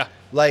sessions. Yeah.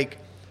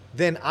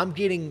 Then I'm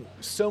getting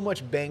so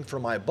much bang for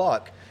my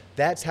buck.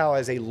 That's how,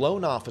 as a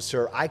loan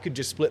officer, I could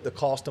just split the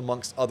cost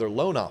amongst other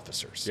loan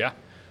officers. Yeah.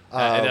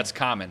 And that's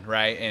common,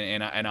 right?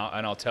 And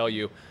I'll tell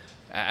you,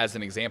 as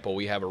an example,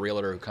 we have a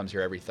realtor who comes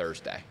here every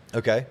Thursday.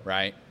 Okay.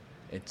 Right?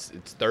 It's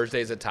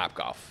Thursdays at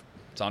Topgolf.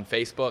 It's on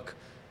Facebook.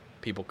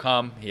 People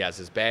come. He has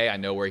his bay. I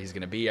know where he's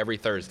going to be every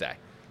Thursday.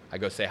 I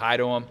go say hi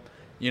to him.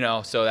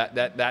 So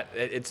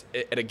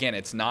again,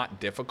 it's not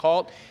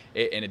difficult,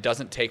 and it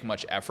doesn't take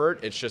much effort.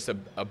 It's just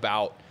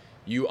about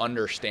you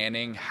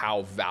understanding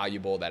how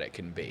valuable that it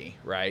can be,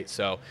 right?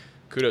 So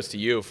kudos to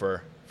you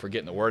for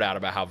getting the word out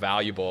about how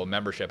valuable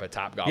membership at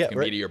Topgolf can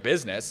be to your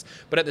business,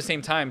 but at the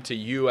same time to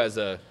you as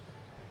a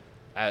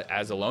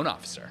loan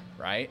officer,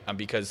 right?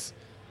 Because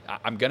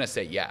I'm going to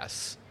say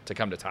yes to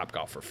come to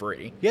Topgolf for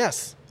free.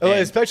 Yes.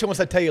 Especially once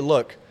I tell you,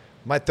 look,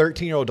 my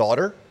 13-year-old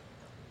daughter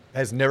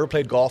has never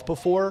played golf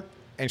before,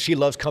 and she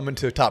loves coming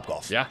to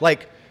Topgolf. Yeah.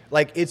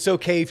 Like it's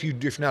okay if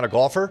you're not a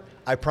golfer.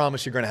 I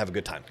promise you're going to have a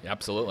good time.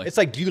 Absolutely. It's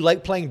like, do you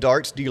like playing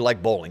darts? Do you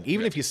like bowling?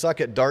 Even if you suck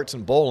at darts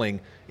and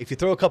bowling, if you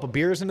throw a couple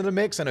beers into the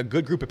mix and a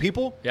good group of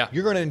people,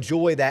 you're going to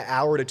enjoy that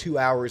hour to 2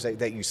 hours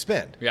that you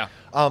spend. Yeah.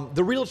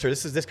 The realtor,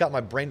 this got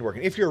my brain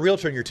working. If you're a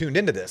realtor and you're tuned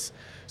into this,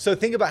 so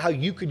think about how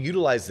you could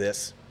utilize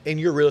this in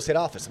your real estate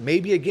office.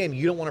 Maybe, again,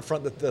 you don't want to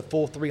front the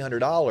full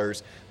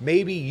 $300.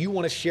 Maybe you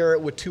want to share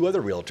it with 2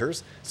 other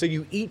realtors, so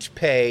you each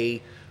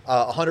pay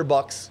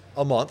 $100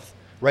 a month.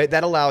 Right,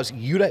 that allows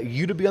you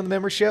to be on the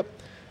membership,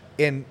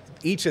 and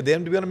each of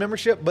them to be on a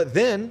membership. But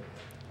then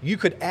you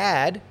could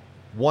add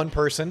one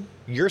person,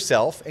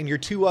 yourself, and your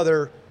 2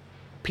 other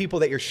people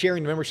that you're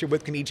sharing the membership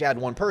with can each add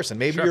one person.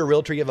 Maybe you're a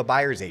realtor, you have a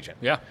buyer's agent.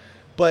 Yeah.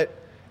 But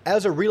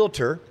as a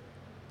realtor,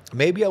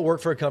 maybe I work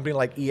for a company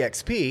like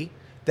EXP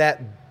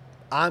that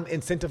I'm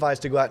incentivized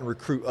to go out and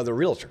recruit other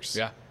realtors.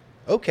 Yeah.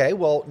 Okay,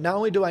 well, not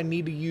only do I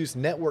need to use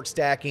network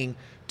stacking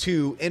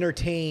to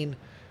entertain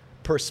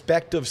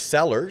prospective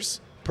sellers,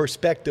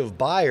 prospective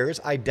buyers,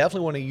 I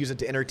definitely want to use it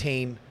to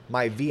entertain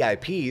my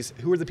VIPs,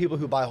 who are the people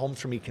who buy homes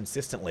from me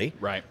consistently.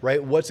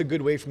 Right. What's a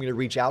good way for me to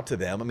reach out to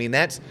them? I mean,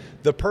 that's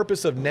the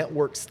purpose of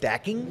network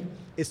stacking,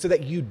 is so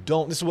that you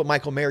don't, this is what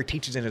Michael Mayer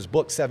teaches in his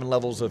book, 7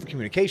 Levels of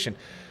Communication.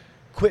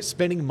 Quit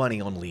spending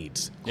money on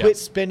leads. Quit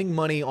spending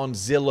money on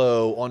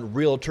Zillow, on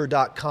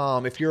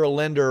Realtor.com. If you're a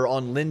lender,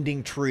 on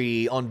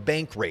LendingTree, on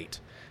Bankrate.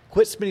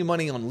 Quit spending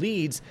money on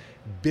leads.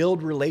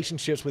 Build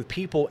relationships with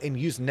people and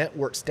use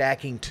network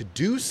stacking to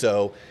do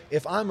so.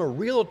 If I'm a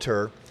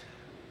realtor,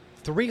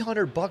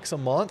 $300 a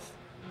month,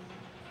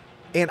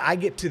 and I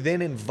get to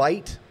then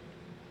invite,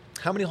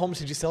 how many homes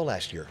did you sell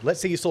last year? Let's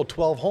say you sold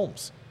 12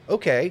 homes.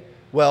 Okay,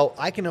 well,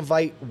 I can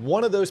invite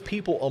one of those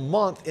people a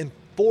month and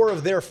 4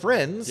 of their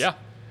friends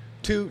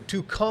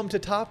to come to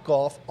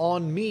Topgolf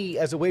on me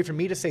as a way for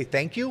me to say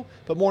thank you,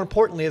 but more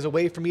importantly, as a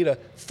way for me to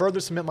further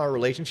cement my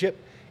relationship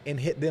and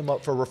hit them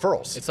up for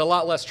referrals. It's a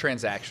lot less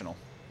transactional.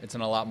 It's a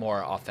lot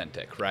more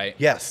authentic, right?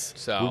 Yes.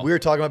 So we were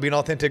talking about being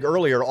authentic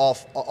earlier,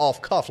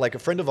 off cuff. Like a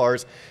friend of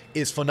ours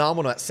is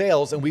phenomenal at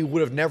sales, and we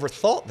would have never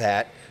thought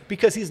that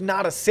because he's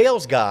not a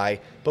sales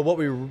guy. But what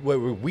you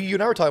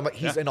and I were talking about,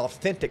 he's an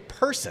authentic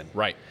person.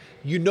 Right.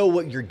 You know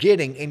what you're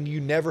getting, and you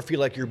never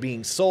feel like you're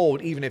being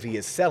sold, even if he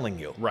is selling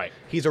you. Right.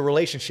 He's a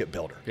relationship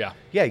builder. Yeah.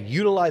 Yeah.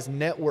 Utilize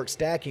network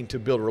stacking to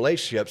build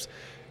relationships.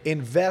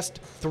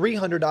 Invest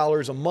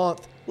 $300 a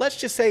month. Let's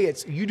just say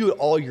you do it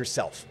all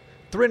yourself.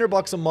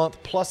 $300 a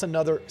month plus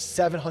another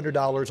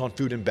 $700 on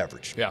food and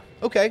beverage. Yeah.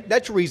 Okay,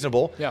 that's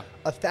reasonable. Yeah.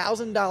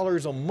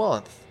 $1,000 a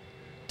month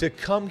to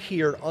come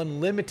here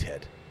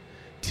unlimited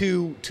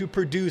to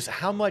produce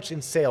how much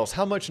in sales,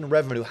 how much in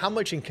revenue, how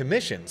much in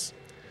commissions,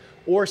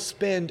 or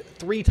spend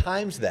 3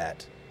 times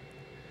that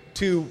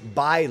to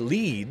buy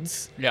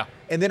leads. Yeah.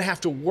 And then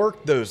have to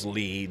work those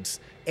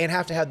leads and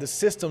have to have the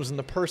systems and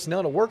the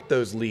personnel to work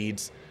those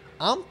leads.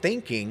 I'm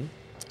thinking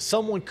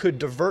someone could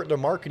divert their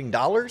marketing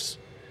dollars,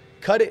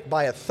 cut it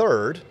by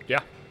 1/3,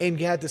 and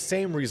get the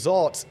same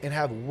results and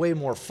have way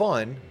more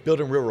fun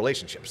building real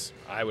relationships.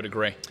 I would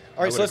agree.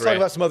 All right, so let's talk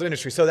about some other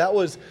industries. So that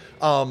was,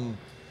 I'm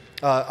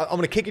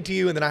going to kick it to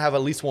you, and then I have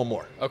at least one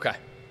more. Okay.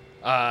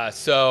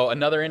 So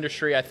another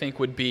industry I think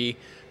would be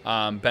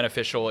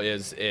beneficial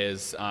is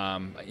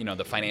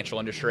the financial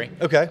industry.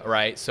 Okay.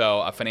 Right. So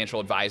a financial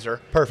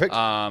advisor. Perfect.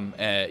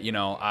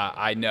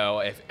 I know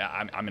if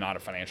I'm not a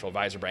financial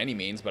advisor by any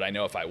means, but I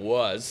know if I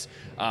was,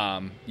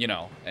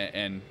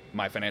 and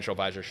my financial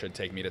advisor should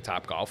take me to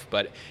Topgolf.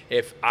 But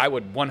if I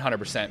would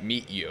 100%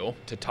 meet you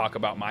to talk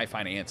about my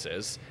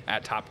finances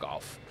at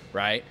Topgolf,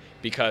 right?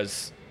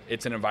 Because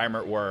it's an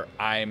environment where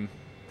I'm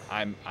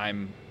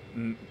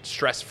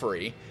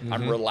stress-free. Mm-hmm.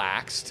 I'm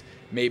relaxed.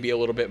 Maybe a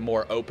little bit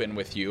more open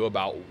with you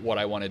about what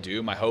I want to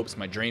do, my hopes,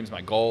 my dreams,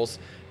 my goals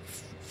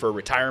for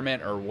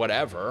retirement or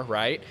whatever,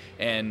 right?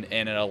 And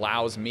it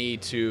allows me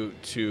to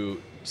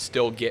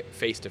still get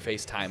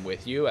face-to-face time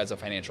with you as a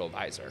financial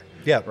advisor.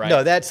 Yeah, right?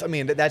 No, that's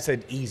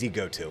an easy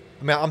go-to.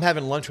 I mean, I'm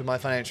having lunch with my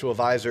financial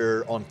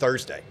advisor on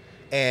Thursday,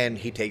 and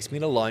he takes me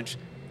to lunch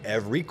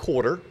every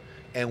quarter,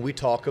 and we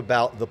talk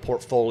about the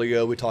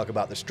portfolio, we talk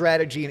about the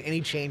strategy, and any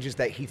changes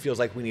that he feels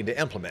like we need to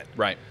implement.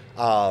 Right.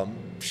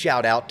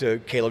 Shout out to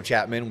Caleb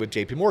Chapman with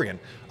JP Morgan.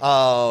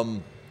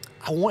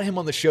 I want him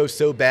on the show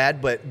so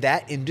bad, but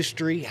that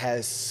industry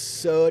has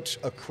such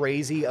a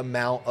crazy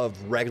amount of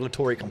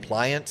regulatory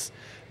compliance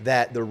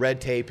that the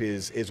red tape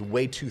is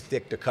way too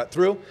thick to cut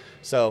through.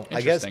 So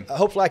I guess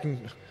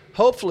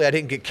hopefully I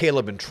didn't get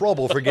Caleb in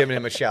trouble for giving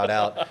him a shout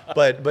out,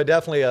 but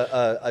definitely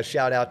a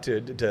shout out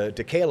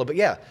to Caleb. But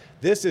yeah,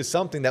 this is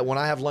something that when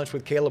I have lunch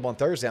with Caleb on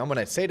Thursday, I'm going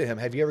to say to him,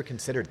 have you ever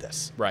considered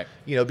this? Right.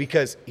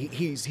 Because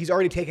he's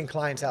already taken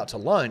clients out to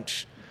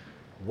lunch.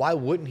 Why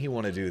wouldn't he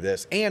want to do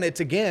this? And it's,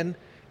 again,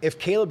 if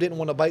Caleb didn't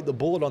want to bite the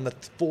bullet on the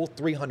full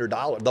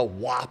 $300, the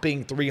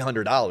whopping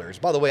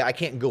 $300. By the way, I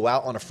can't go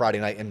out on a Friday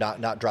night and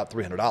not drop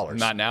 $300.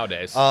 Not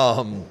nowadays.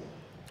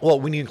 Well,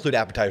 when you include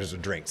appetizers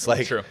and drinks.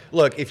 Like, true.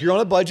 Look, if you're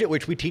on a budget,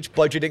 which we teach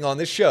budgeting on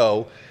this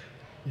show,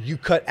 you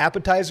cut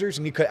appetizers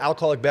and you cut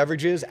alcoholic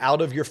beverages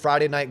out of your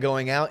Friday night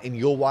going out, and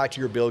you'll watch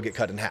your bill get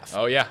cut in half.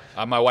 Oh, yeah.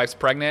 My wife's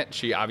pregnant.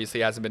 She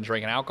obviously hasn't been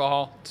drinking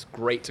alcohol. It's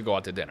great to go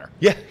out to dinner.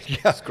 Yeah.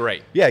 It's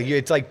great. Yeah,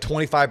 it's like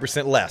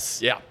 25%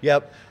 less. Yeah.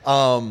 Yep.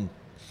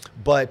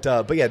 But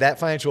yeah, that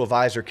financial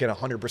advisor can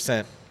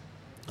 100%,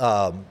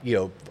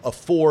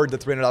 afford the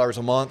 $300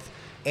 a month,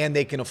 and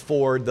they can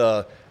afford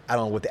I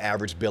don't know what the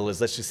average bill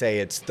is. Let's just say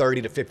it's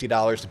 $30 to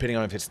 $50, depending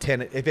on if it's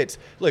 10. If it's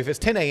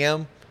 10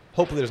 a.m.,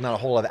 hopefully there's not a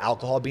whole lot of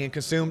alcohol being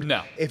consumed.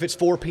 No. If it's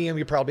 4 p.m.,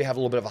 you probably have a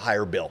little bit of a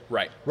higher bill.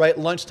 Right.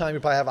 Lunchtime,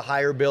 you probably have a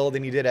higher bill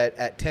than you did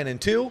at 10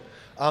 and 2.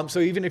 So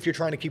even if you're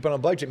trying to keep on a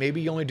budget,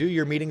 maybe you only do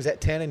your meetings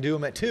at 10 and do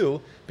them at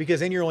 2, because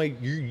then you're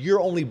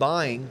only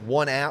buying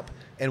one app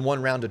and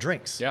one round of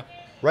drinks. Yeah.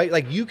 Right?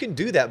 Like, you can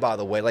do that, by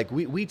the way. Like,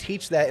 we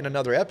teach that in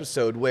another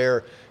episode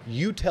where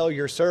you tell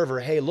your server,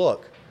 hey,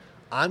 look,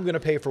 I'm going to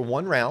pay for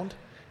one round,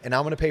 and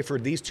I'm going to pay for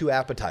these 2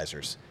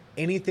 appetizers.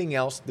 Anything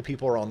else, the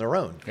people are on their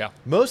own. Yeah.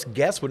 Most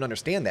guests would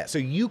understand that. So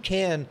you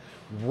can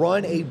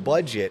run a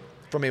budget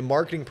from a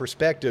marketing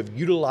perspective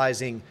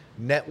utilizing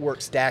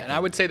network stacking. And I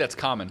would say that's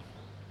common.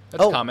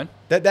 That's common.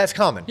 That's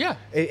common. Yeah.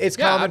 It's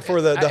common for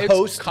the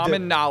host. It's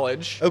common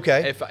knowledge.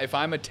 Okay. If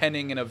I'm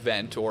attending an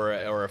event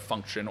or a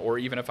function, or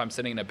even if I'm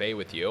sitting in a bay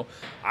with you,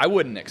 I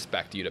wouldn't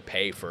expect you to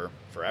pay for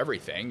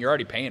everything. You're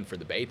already paying for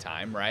the bay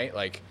time, right?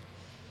 Like,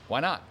 why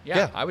not?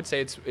 Yeah. I would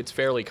say it's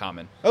fairly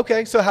common.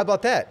 Okay, so how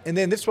about that? And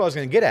then this is what I was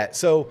going to get at.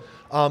 So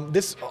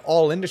this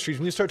all industries,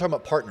 when you start talking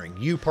about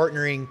partnering, you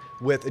partnering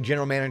with a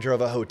general manager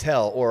of a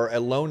hotel or a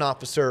loan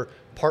officer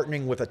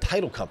partnering with a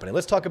title company.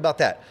 Let's talk about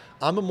that.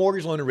 I'm a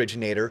mortgage loan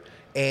originator,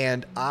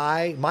 and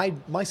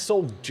my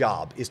sole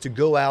job is to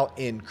go out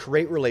and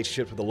create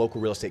relationships with the local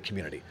real estate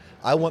community.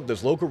 I want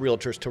those local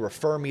realtors to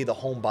refer me the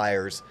home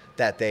buyers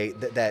that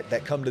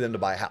come to them to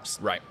buy a house.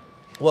 Right.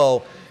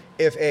 Well,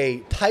 if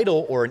a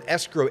title or an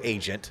escrow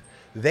agent,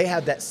 they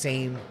have that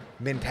same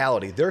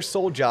mentality. Their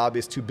sole job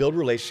is to build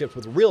relationships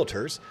with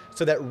realtors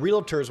so that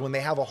realtors, when they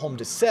have a home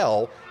to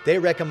sell, they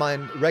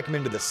recommend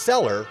to the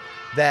seller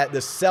that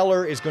the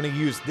seller is going to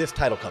use this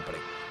title company.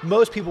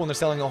 Most people, when they're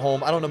selling a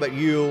home, I don't know about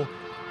you,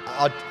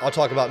 I'll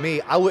talk about me,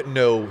 I wouldn't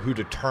know who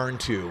to turn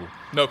to.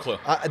 No clue.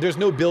 There's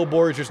no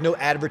billboards, there's no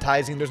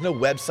advertising, there's no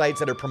websites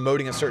that are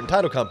promoting a certain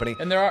title company.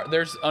 And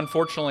there's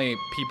unfortunately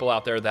people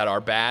out there that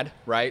are bad,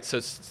 right? So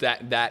it's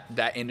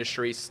that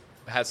industry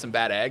has some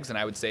bad eggs, and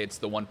I would say it's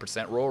the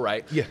 1% rule,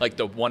 right? Yeah. Like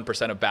the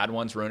 1% of bad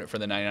ones ruin it for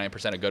the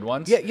 99% of good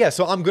ones. Yeah.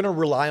 So I'm going to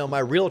rely on my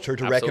realtor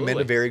to recommend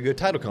a very good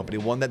title company,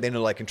 one that they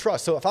know, like, and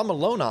trust. So if I'm a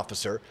loan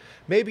officer,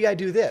 maybe I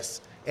do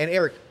this. And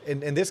Eric,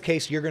 in this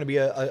case, you're going to be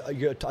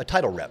a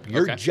title rep.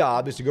 Your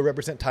job is to go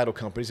represent title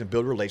companies and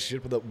build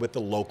relationships with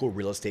the local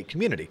real estate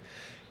community.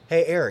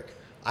 Hey, Eric,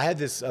 I have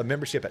this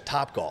membership at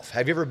Topgolf.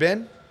 Have you ever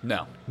been?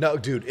 No. No,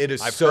 dude, it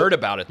is I've heard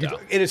about it, though.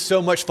 It is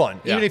so much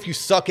fun. Yeah. Even if you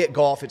suck at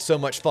golf, it's so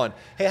much fun.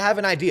 Hey, I have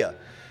an idea.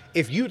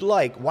 If you'd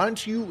like, why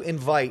don't you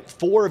invite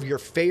 4 of your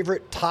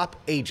favorite top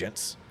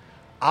agents?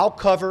 I'll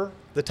cover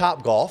the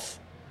Topgolf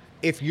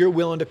if you're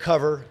willing to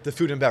cover the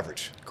food and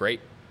beverage.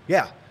 Great.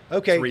 Yeah.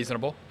 Okay. It's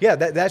reasonable. Yeah,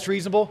 that's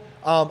reasonable.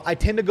 I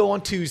tend to go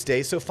on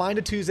Tuesdays, so find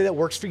a Tuesday that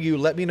works for you.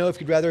 Let me know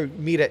if you'd rather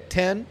meet at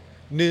 10,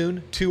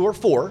 noon, 2, or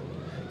 4,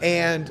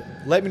 and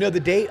let me know the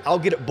date. I'll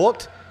get it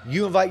booked.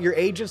 You invite your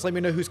agents. Let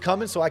me know who's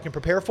coming so I can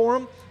prepare for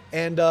them,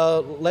 and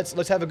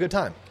let's have a good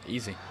time.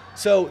 Easy.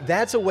 So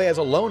that's a way, as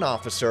a loan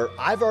officer,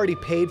 I've already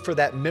paid for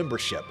that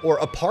membership, or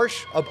a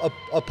portion of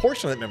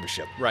that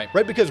membership. Right.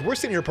 Right, because we're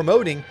sitting here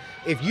promoting.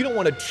 If you don't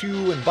want to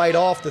chew and bite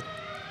off the,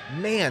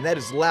 man, that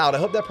is loud. I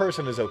hope that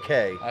person is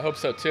okay. I hope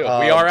so too.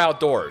 We are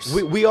outdoors.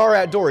 We are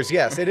outdoors,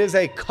 yes. It is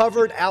a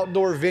covered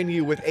outdoor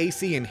venue with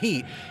AC and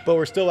heat, but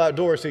we're still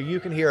outdoors, so you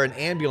can hear an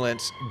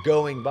ambulance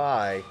going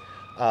by.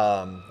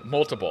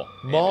 Multiple.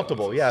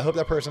 Yeah, I hope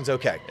that person's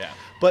okay. Yeah.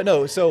 But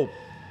no, so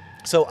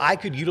I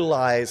could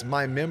utilize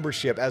my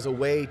membership as a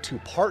way to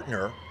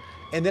partner,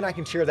 and then I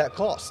can share that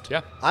cost.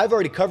 Yeah. I've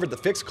already covered the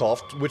fixed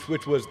cost, which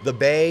was the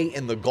bay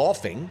and the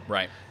golfing.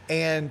 Right.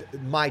 And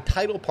my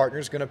title partner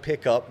is going to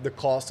pick up the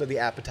cost of the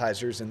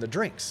appetizers and the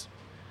drinks.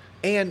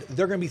 And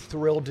they're going to be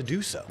thrilled to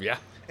do so. Yeah.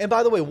 And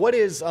by the way, what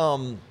is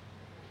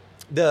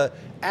the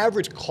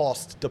average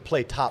cost to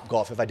play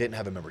Topgolf if I didn't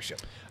have a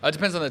membership? It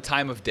depends on the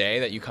time of day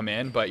that you come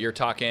in, but you're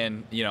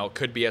talking,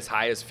 could be as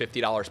high as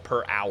 $50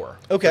 per hour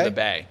for the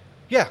bay.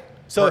 Yeah.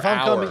 So if you're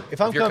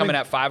coming coming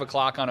at 5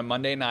 o'clock on a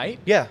Monday night,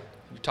 yeah,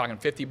 you're talking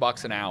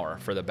 $50 an hour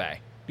for the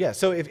bay. Yeah.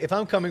 So if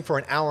I'm coming for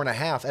an hour and a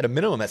half, at a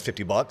minimum, that's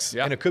 $50,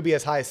 yeah. And it could be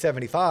as high as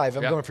 $75.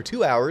 I'm going for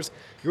 2 hours.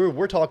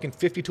 We're talking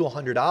 $50 to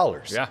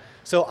 $100. Yeah.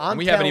 So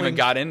we haven't even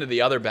got into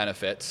the other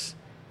benefits.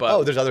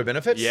 But there's other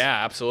benefits?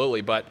 Yeah,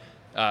 absolutely. But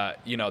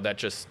that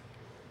just,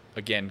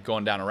 again,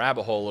 going down a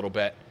rabbit hole a little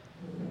bit.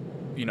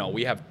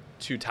 We have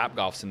 2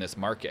 Topgolfs in this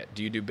market.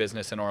 Do you do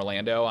business in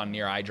Orlando on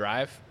Near I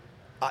Drive?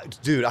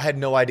 Dude, I had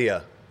no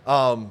idea.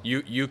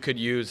 You could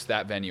use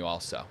that venue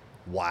also.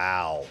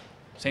 Wow.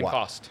 Same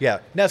cost. Yeah.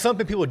 Now,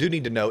 something people do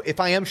need to know,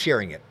 if I am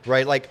sharing it,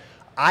 right? Like,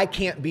 I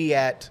can't be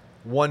at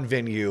one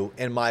venue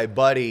and my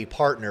buddy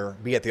partner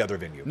be at the other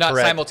venue. Not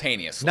correct?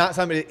 simultaneously. Not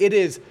simultaneously. It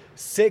is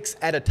 6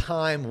 at a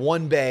time,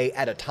 one bay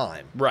at a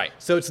time. Right.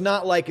 So it's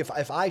not like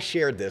if I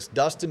shared this,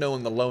 Dustin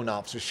Owen, the loan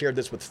officer, shared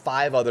this with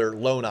 5 other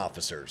loan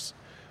officers,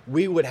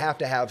 we would have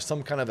to have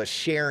some kind of a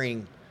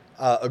sharing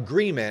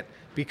agreement,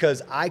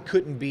 because I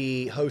couldn't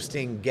be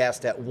hosting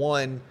guests at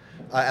one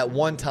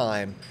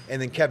time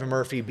and then Kevin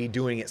Murphy be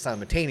doing it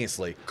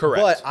simultaneously.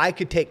 Correct. But I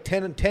could take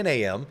 10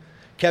 a.m.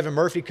 Kevin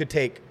Murphy could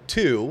take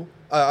 2.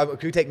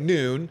 Could take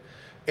noon.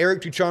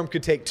 Eric Ducharme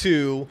could take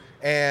 2,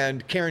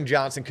 and Karen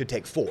Johnson could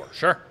take 4.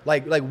 Sure.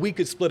 Like we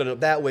could split it up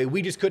that way.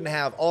 We just couldn't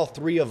have all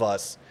 3 of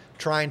us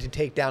trying to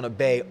take down a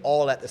bay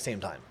all at the same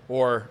time.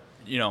 Or,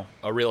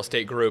 a real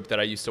estate group that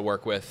I used to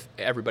work with,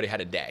 everybody had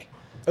a day.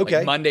 Okay.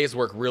 Like Mondays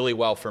work really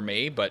well for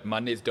me, but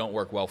Mondays don't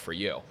work well for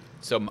you.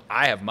 So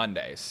I have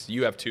Mondays.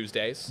 You have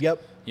Tuesdays.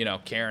 Yep.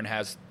 Karen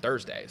has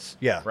Thursdays.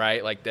 Yeah.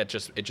 Right? Like it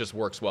just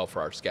works well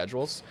for our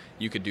schedules.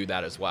 You could do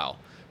that as well.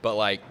 But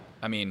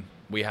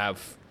we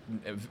have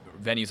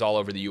venues all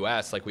over the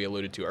U.S. like we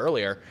alluded to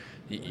earlier.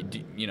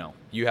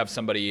 You have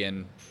somebody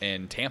in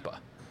Tampa.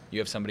 You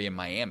have somebody in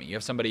Miami. You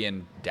have somebody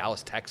in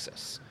Dallas,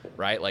 Texas.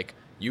 Right? Like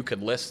you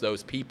could list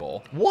those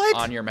people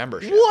on your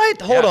membership.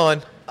 What? Hold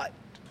on.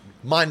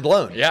 Mind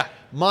blown. Yeah.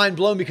 Mind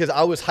blown, because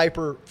I was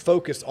hyper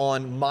focused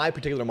on my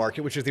particular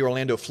market, which is the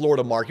Orlando,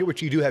 Florida market,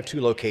 which you do have 2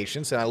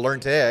 locations. And I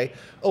learned today,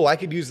 I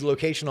could use the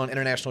location on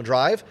International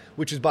Drive,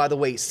 which is, by the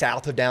way,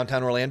 south of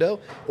downtown Orlando,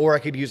 or I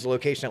could use the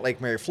location at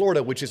Lake Mary,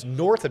 Florida, which is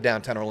north of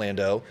downtown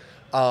Orlando.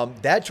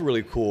 That's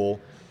really cool.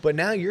 But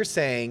now you're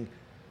saying,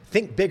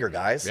 think bigger,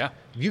 guys. Yeah.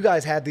 You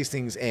guys have these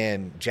things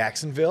in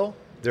Jacksonville.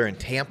 They're in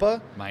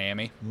Tampa.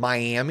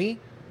 Miami,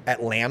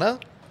 Atlanta,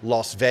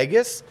 Las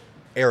Vegas.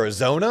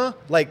 Arizona.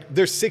 Like,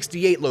 there's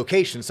 68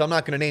 locations, so I'm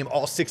not going to name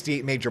all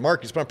 68 major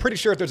markets, but I'm pretty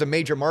sure if there's a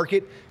major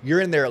market,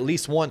 you're in there at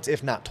least once,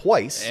 if not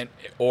twice.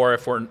 Or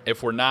if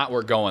we're not,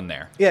 we're going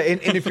there. Yeah,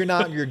 and if you're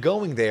not, you're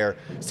going there.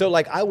 So,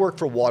 like, I work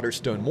for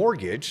Waterstone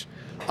Mortgage.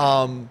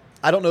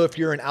 I don't know if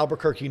you're in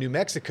Albuquerque, New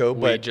Mexico,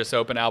 but we just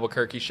opened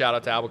Albuquerque. Shout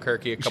out to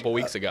Albuquerque a couple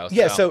weeks ago.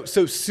 Yeah, so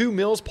Sue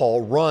Mills,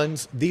 Paul,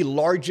 runs the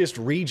largest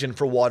region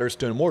for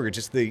Waterstone Mortgage.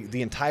 It's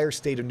the entire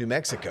state of New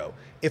Mexico.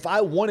 If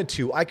I wanted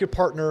to, I could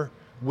partner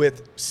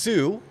with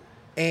Sue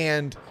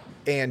and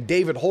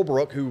David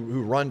Holbrook,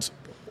 who runs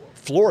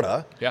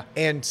Florida. Yeah.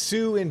 And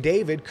Sue and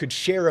David could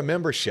share a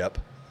membership.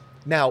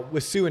 Now,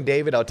 with Sue and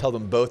David, I'll tell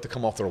them both to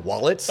come off their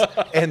wallets,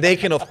 and they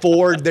can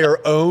afford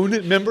their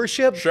own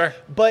membership. Sure.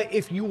 But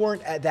if you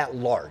weren't at that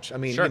large, I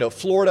mean, Sure.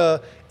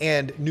 Florida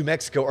and New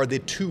Mexico are the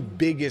two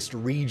biggest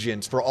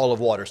regions for all of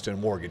Waterstone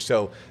Mortgage.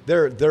 So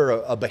they're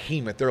a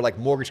behemoth. They're like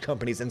mortgage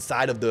companies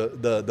inside of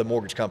the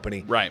mortgage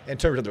company, Right. in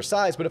terms of their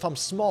size. But if I'm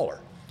smaller,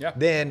 Yeah.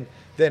 then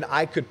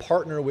I could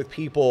partner with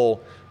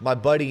people. My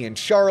buddy in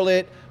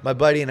Charlotte, my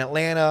buddy in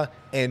Atlanta,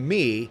 and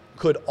me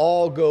could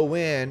all go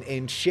in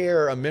and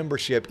share a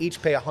membership,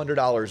 each pay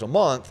 $100 a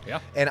month. Yeah.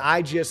 And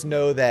I just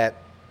know that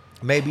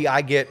maybe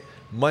I get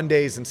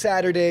Mondays and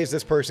Saturdays,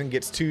 this person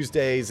gets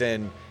Tuesdays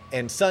and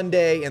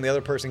Sunday, and the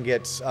other person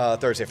gets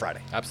Thursday,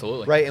 Friday.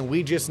 Absolutely. Right? And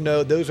we just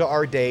know those are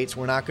our dates.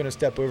 We're not going to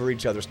step over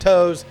each other's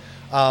toes.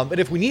 But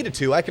if we needed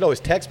to, I could always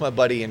text my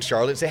buddy in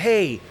Charlotte and say,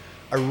 hey,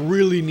 I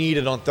really need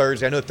it on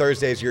Thursday. I know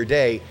Thursday is your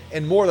day.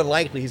 And more than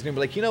likely, he's going to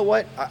be like, you know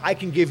what? I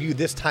can give you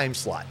this time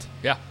slot.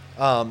 Yeah.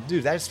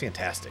 Dude, that is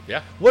fantastic.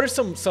 Yeah. What are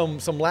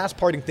some last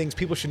parting things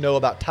people should know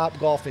about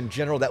Topgolf in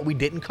general that we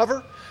didn't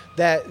cover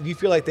that you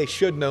feel like they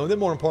should know? And then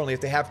more importantly, if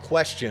they have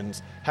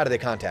questions, how do they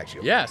contact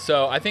you? Yeah,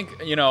 so I think,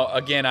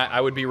 again, I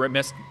would be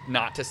remiss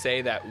not to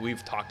say that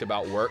we've talked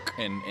about work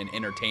and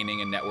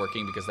entertaining and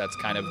networking, because that's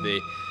kind of the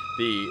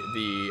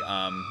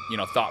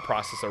thought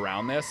process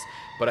around this.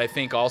 But I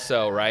think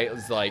also, right,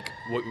 is like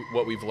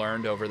what we've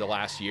learned over the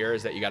last year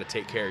is that you got to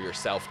take care of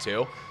yourself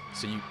too.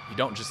 So you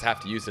don't just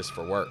have to use this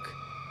for work.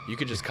 You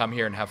could just come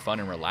here and have fun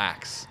and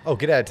relax. Oh,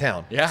 get out of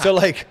town. Yeah. So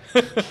like,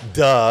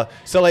 duh.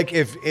 So like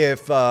if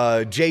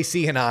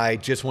JC and I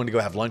just wanted to go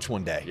have lunch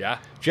one day. Yeah.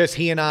 Just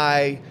he and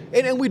I,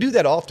 and we do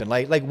that often.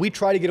 Like we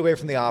try to get away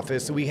from the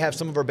office. So we have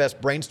some of our best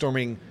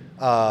brainstorming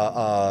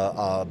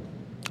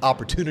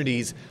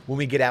opportunities when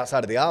we get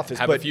outside of the office.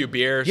 Have a few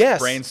beers, yes.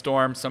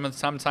 brainstorm.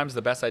 Sometimes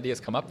the best ideas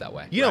come up that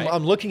way. You know,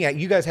 I'm looking at,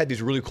 you guys had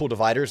these really cool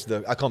dividers.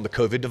 I call them the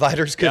COVID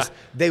dividers, because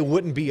they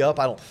wouldn't be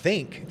up, I don't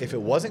think, if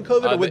it wasn't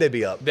COVID, or would they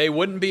be up? They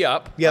wouldn't be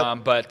up.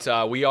 Yep.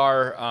 But we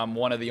are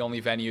one of the only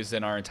venues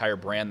in our entire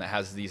brand that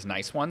has these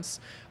nice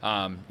ones.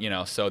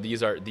 So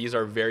these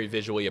are very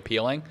visually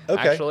appealing,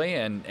 actually.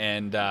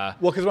 And well,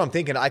 because what I'm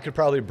thinking, I could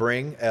probably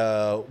bring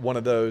one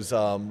of those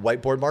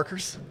whiteboard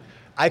markers.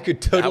 I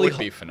could totally, that would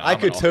be phenomenal. I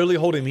could totally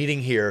hold a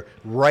meeting here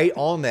right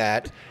on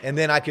that, and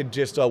then I could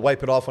just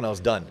wipe it off when I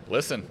was done.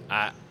 Listen,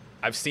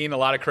 I've seen a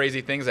lot of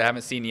crazy things. I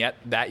haven't seen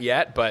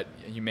yet, but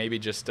you maybe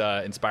just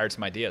inspired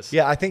some ideas.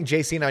 Yeah, I think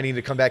JC and I need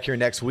to come back here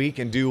next week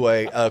and do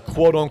a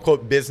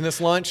quote-unquote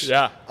business lunch.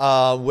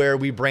 Yeah. Where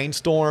we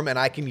brainstorm, and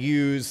I can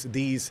use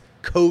these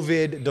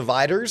COVID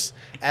dividers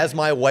as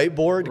my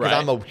whiteboard, because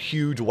I'm a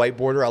huge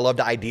whiteboarder. I love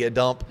to idea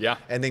dump,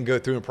 and then go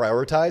through and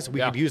prioritize. We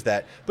could use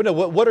that. But no,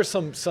 what are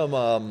some?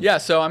 Yeah,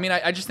 so I mean,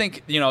 I just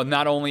think,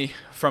 not only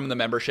from the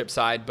membership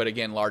side, but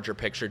again, larger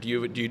picture. Do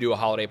you do a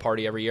holiday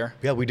party every year?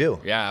 Yeah, we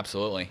do. Yeah,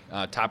 absolutely.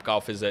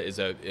 Topgolf is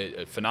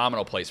a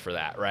phenomenal place for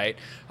that, right?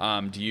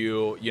 Do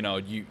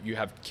you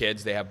have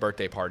kids? They have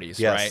birthday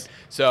parties, right?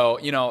 So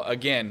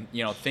again,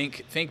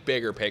 think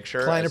bigger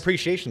picture. Client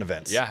appreciation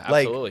events. Yeah,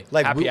 absolutely.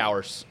 Like happy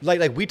hours.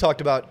 Like we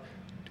talked about,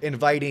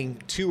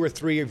 inviting 2 or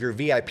 3 of your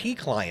VIP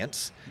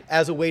clients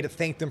as a way to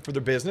thank them for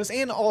their business,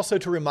 and also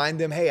to remind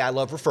them, hey, I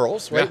love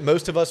referrals, right? Yeah.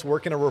 Most of us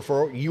work in a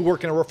referral. You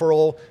work in a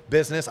referral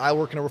business. I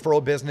work in a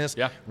referral business.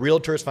 Yeah.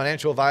 Realtors,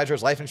 financial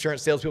advisors, life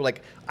insurance salespeople.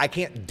 Like, I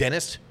can't,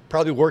 dentist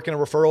probably work in a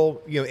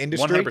referral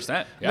industry. 100%.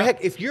 Yeah. I mean,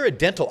 heck, if you're a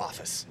dental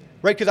office,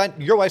 right? Because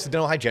your wife's a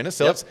dental hygienist,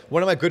 so that's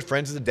one of my good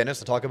friends is a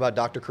dentist. I talk about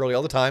Dr. Curley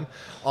all the time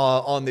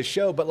on this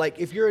show. But like,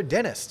 if you're a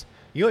dentist,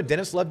 you know what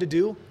dentists love to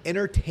do?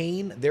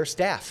 Entertain their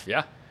staff.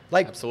 Yeah.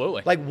 Like,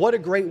 absolutely. Like, what a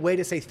great way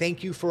to say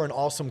thank you for an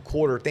awesome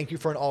quarter. Thank you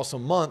for an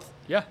awesome month.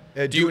 Yeah.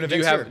 Do you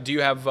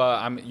have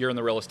you're in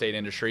the real estate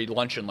industry,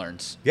 lunch and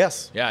learns?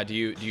 Yes. Yeah. Do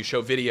you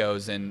show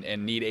videos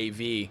and need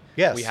AV?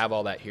 Yes. We have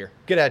all that here.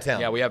 Get out of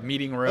town. Yeah, we have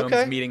meeting rooms,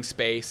 meeting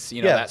space,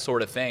 that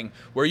sort of thing,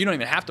 where you don't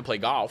even have to play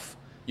golf.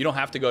 You don't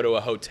have to go to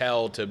a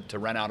hotel to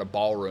rent out a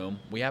ballroom.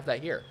 We have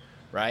that here,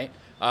 right?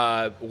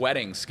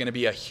 Weddings, going to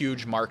be a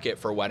huge market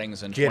for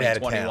weddings in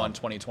 2021,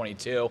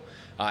 2022.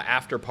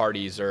 After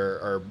parties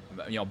or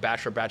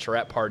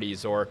bachelorette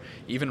parties, or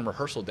even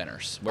rehearsal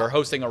dinners. We're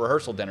hosting a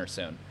rehearsal dinner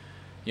soon.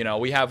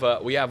 We have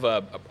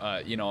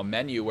a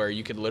menu where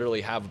you could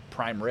literally have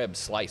prime rib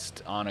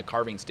sliced on a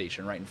carving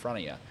station right in front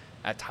of you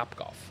at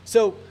Topgolf.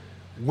 So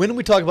when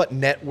we talk about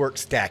network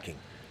stacking,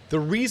 The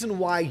reason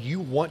why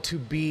you want to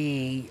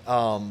be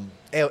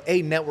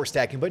network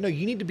stacking, but no,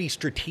 you need to be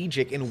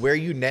strategic in where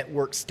you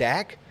network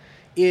stack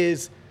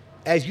is,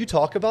 as you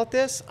talk about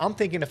this, I'm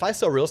thinking if I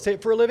sell real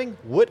estate for a living,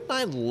 wouldn't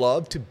I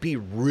love to be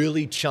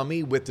really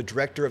chummy with the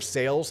director of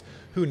sales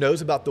who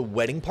knows about the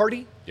wedding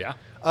party? Yeah.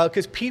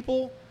 Because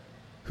people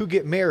who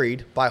get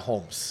married buy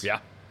homes. Yeah.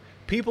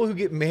 People who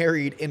get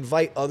married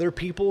invite other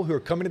people who are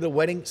coming to the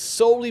wedding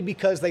solely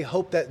because they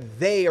hope that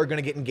they are going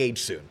to get engaged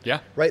soon. Yeah.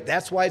 Right?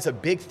 That's why it's a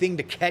big thing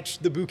to catch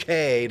the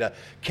bouquet, to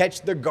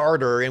catch the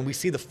garter. And we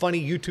see the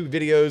funny YouTube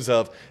videos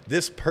of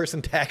this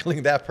person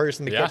tackling that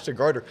person to catch the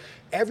garter.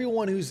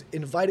 Everyone who's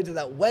invited to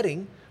that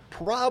wedding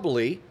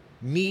probably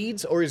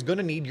needs or is going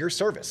to need your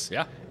service.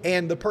 Yeah.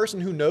 And the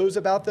person who knows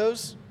about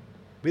those,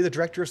 be the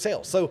director of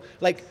sales. So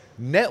like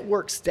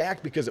network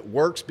stack because it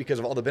works because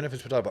of all the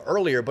benefits we talked about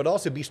earlier, but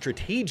also be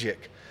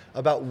strategic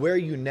about where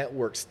you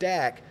network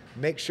stack.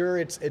 Make sure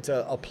it's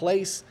a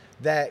place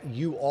that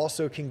you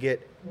also can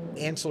get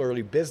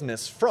ancillary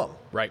business from.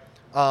 Right.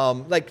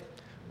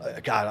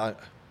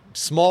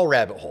 Small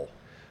rabbit hole.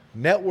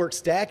 Network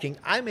stacking,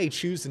 I may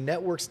choose to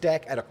network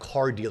stack at a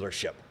car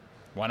dealership.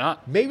 Why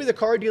not? Maybe the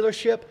car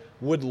dealership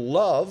would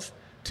love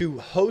to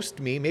host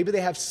me. Maybe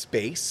they have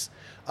space.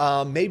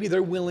 Maybe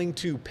they're willing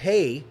to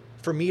pay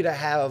for me to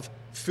have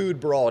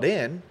food brought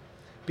in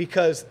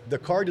because the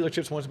car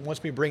dealerships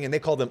wants me to bring in, they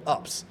call them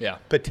ups. Yeah.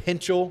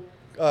 Potential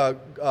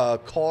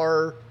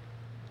car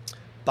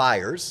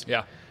buyers.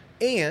 Yeah.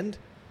 And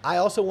I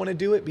also want to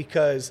do it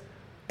because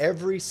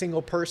every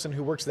single person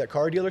who works at that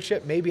car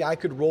dealership, maybe I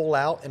could roll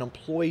out an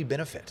employee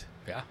benefit.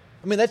 Yeah.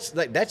 I mean,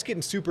 that's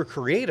getting super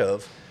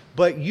creative,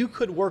 but you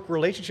could work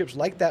relationships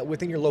like that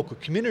within your local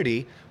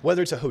community,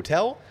 whether it's a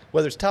hotel,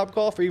 whether it's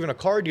Topgolf, or even a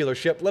car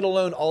dealership, let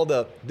alone all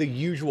the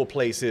usual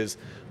places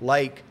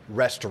like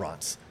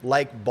restaurants,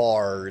 like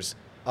bars,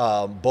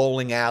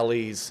 bowling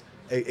alleys,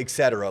 et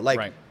cetera,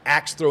 like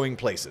axe throwing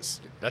places.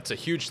 That's a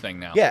huge thing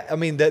now. Yeah, I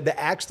mean, the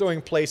axe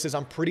throwing places,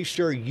 I'm pretty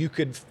sure you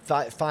could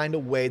find a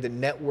way to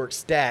network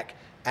stack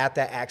at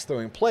that axe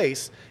throwing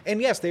place. And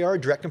yes, they are a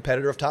direct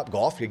competitor of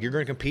Topgolf. You're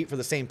going to compete for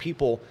the same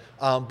people,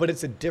 but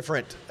it's a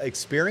different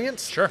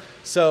experience. Sure.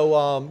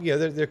 So,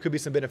 there could be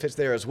some benefits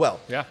there as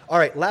well. Yeah. All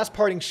right, last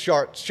parting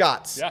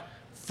shots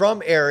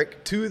from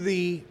Eric to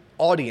the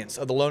audience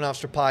of the Loan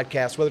Officer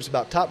Podcast, whether it's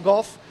about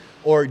Topgolf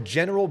or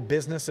general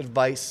business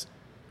advice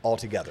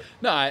altogether.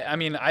 No,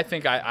 I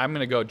think I'm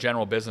going to go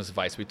general business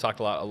advice. We talked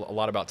a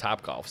lot about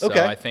Topgolf. So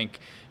okay. I think,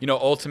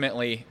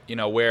 ultimately,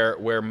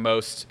 where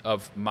most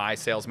of my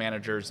sales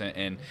managers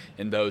and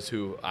those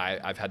who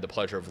I've had the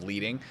pleasure of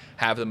leading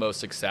have the most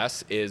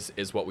success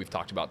is what we've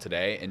talked about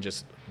today, and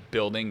just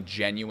building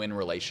genuine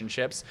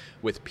relationships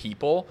with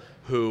people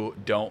who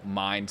don't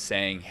mind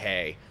saying,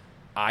 hey,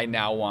 I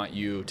now want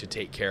you to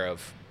take care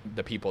of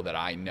the people that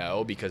I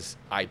know because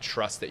I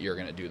trust that you're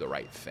going to do the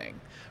right thing.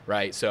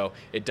 Right. So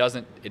it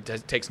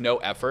takes no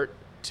effort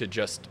to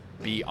just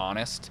be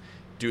honest,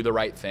 do the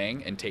right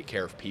thing, and take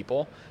care of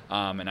people.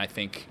 And I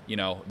think,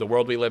 the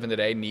world we live in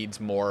today needs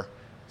more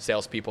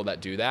salespeople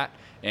that do that.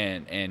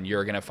 And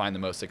you're going to find the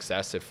most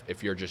success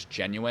if you're just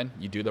genuine,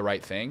 you do the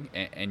right thing,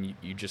 and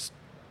you just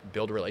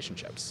build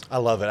relationships. I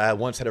love it. I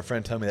once had a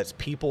friend tell me that's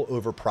people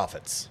over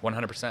profits.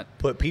 100%.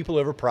 Put people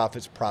over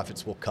profits,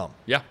 profits will come.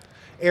 Yeah.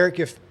 Eric,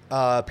 if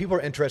people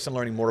are interested in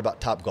learning more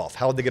about Topgolf,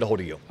 how would they get a hold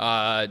of you?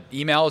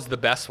 Email is the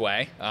best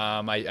way.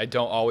 I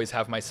don't always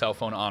have my cell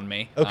phone on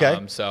me. Okay.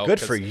 So good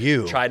for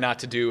you. I try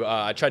to do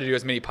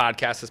as many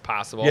podcasts as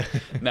possible. Yeah.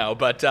 No,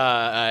 but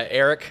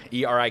Eric,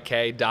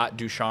 ERIK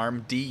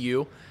 .Ducharme,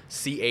 DUCHARME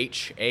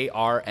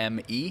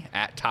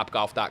at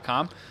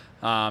Topgolf.com.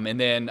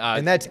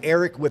 And that's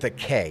Eric with a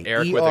K.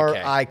 Eric with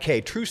a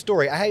K. ERIK. True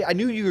story. I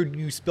knew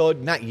you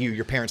spelled, not you,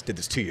 your parents did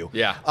this to you.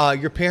 Yeah.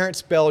 Your parents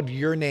spelled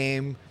your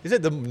name, is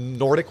it the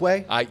Nordic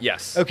way?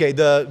 Yes. Okay,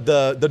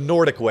 the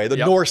Nordic way, the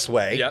Norse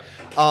way. Yep.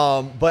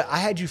 But I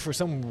had you for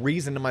some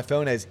reason in my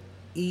phone as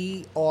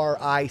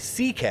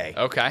ERICK.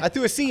 Okay. I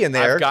threw a C in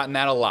there. I've gotten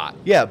that a lot.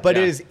 Yeah, but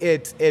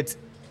it's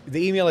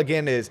the email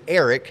again is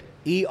Eric,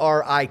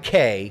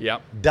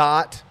 ERIK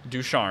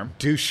Ducharme.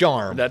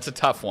 That's a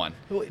tough one.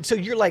 So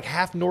you're like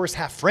half Norse,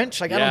 half French?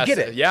 Like, I don't get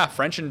it. Yeah,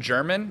 French and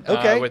German.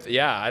 Okay. I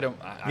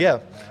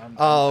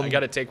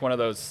got to take one of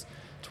those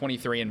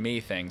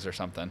 23andMe things or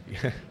something.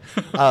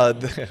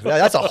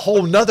 That's a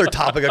whole nother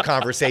topic of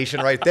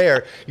conversation right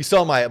there. You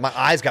saw my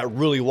eyes got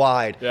really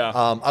wide. Yeah.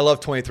 I love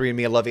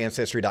 23andMe. I love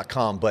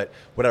Ancestry.com. But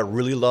what I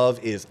really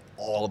love is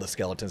all of the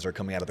skeletons are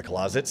coming out of the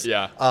closets.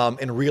 Yeah.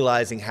 And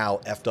realizing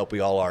how effed up we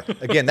all are.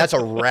 Again, that's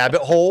a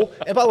rabbit hole.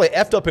 And by the way,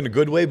 effed up in a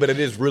good way, but it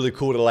is really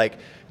cool to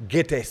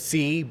get to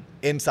see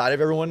inside of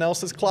everyone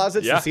else's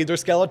closets and see their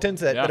skeletons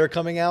that are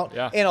coming out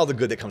and all the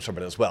good that comes from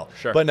it as well.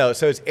 Sure. But no,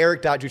 so it's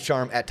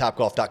eric.ducharme at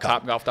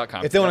Topgolf.com.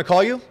 Topgolf.com. If they want to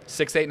call you?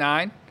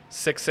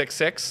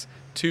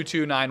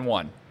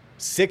 689-666-2291.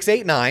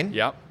 689.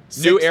 Yep.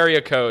 New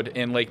area code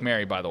in Lake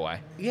Mary, by the way.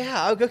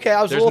 Yeah, okay.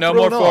 I was There's no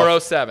more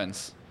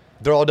 407s.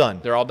 They're all done.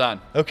 They're all done.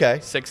 Okay.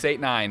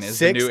 689 is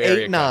the new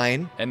area code.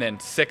 689. And then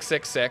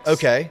 666.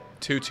 Okay.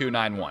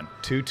 2291.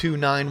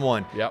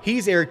 2291. Yep.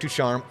 He's Eric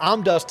Ducharme.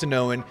 I'm Dustin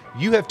Owen.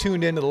 You have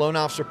tuned into the Loan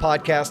Officer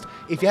Podcast.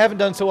 If you haven't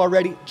done so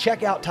already,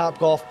 check out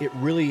Topgolf. It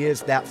really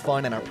is that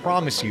fun, and I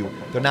promise you,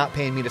 they're not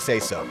paying me to say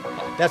so.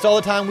 That's all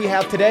the time we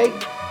have today.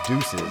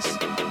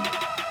 Deuces.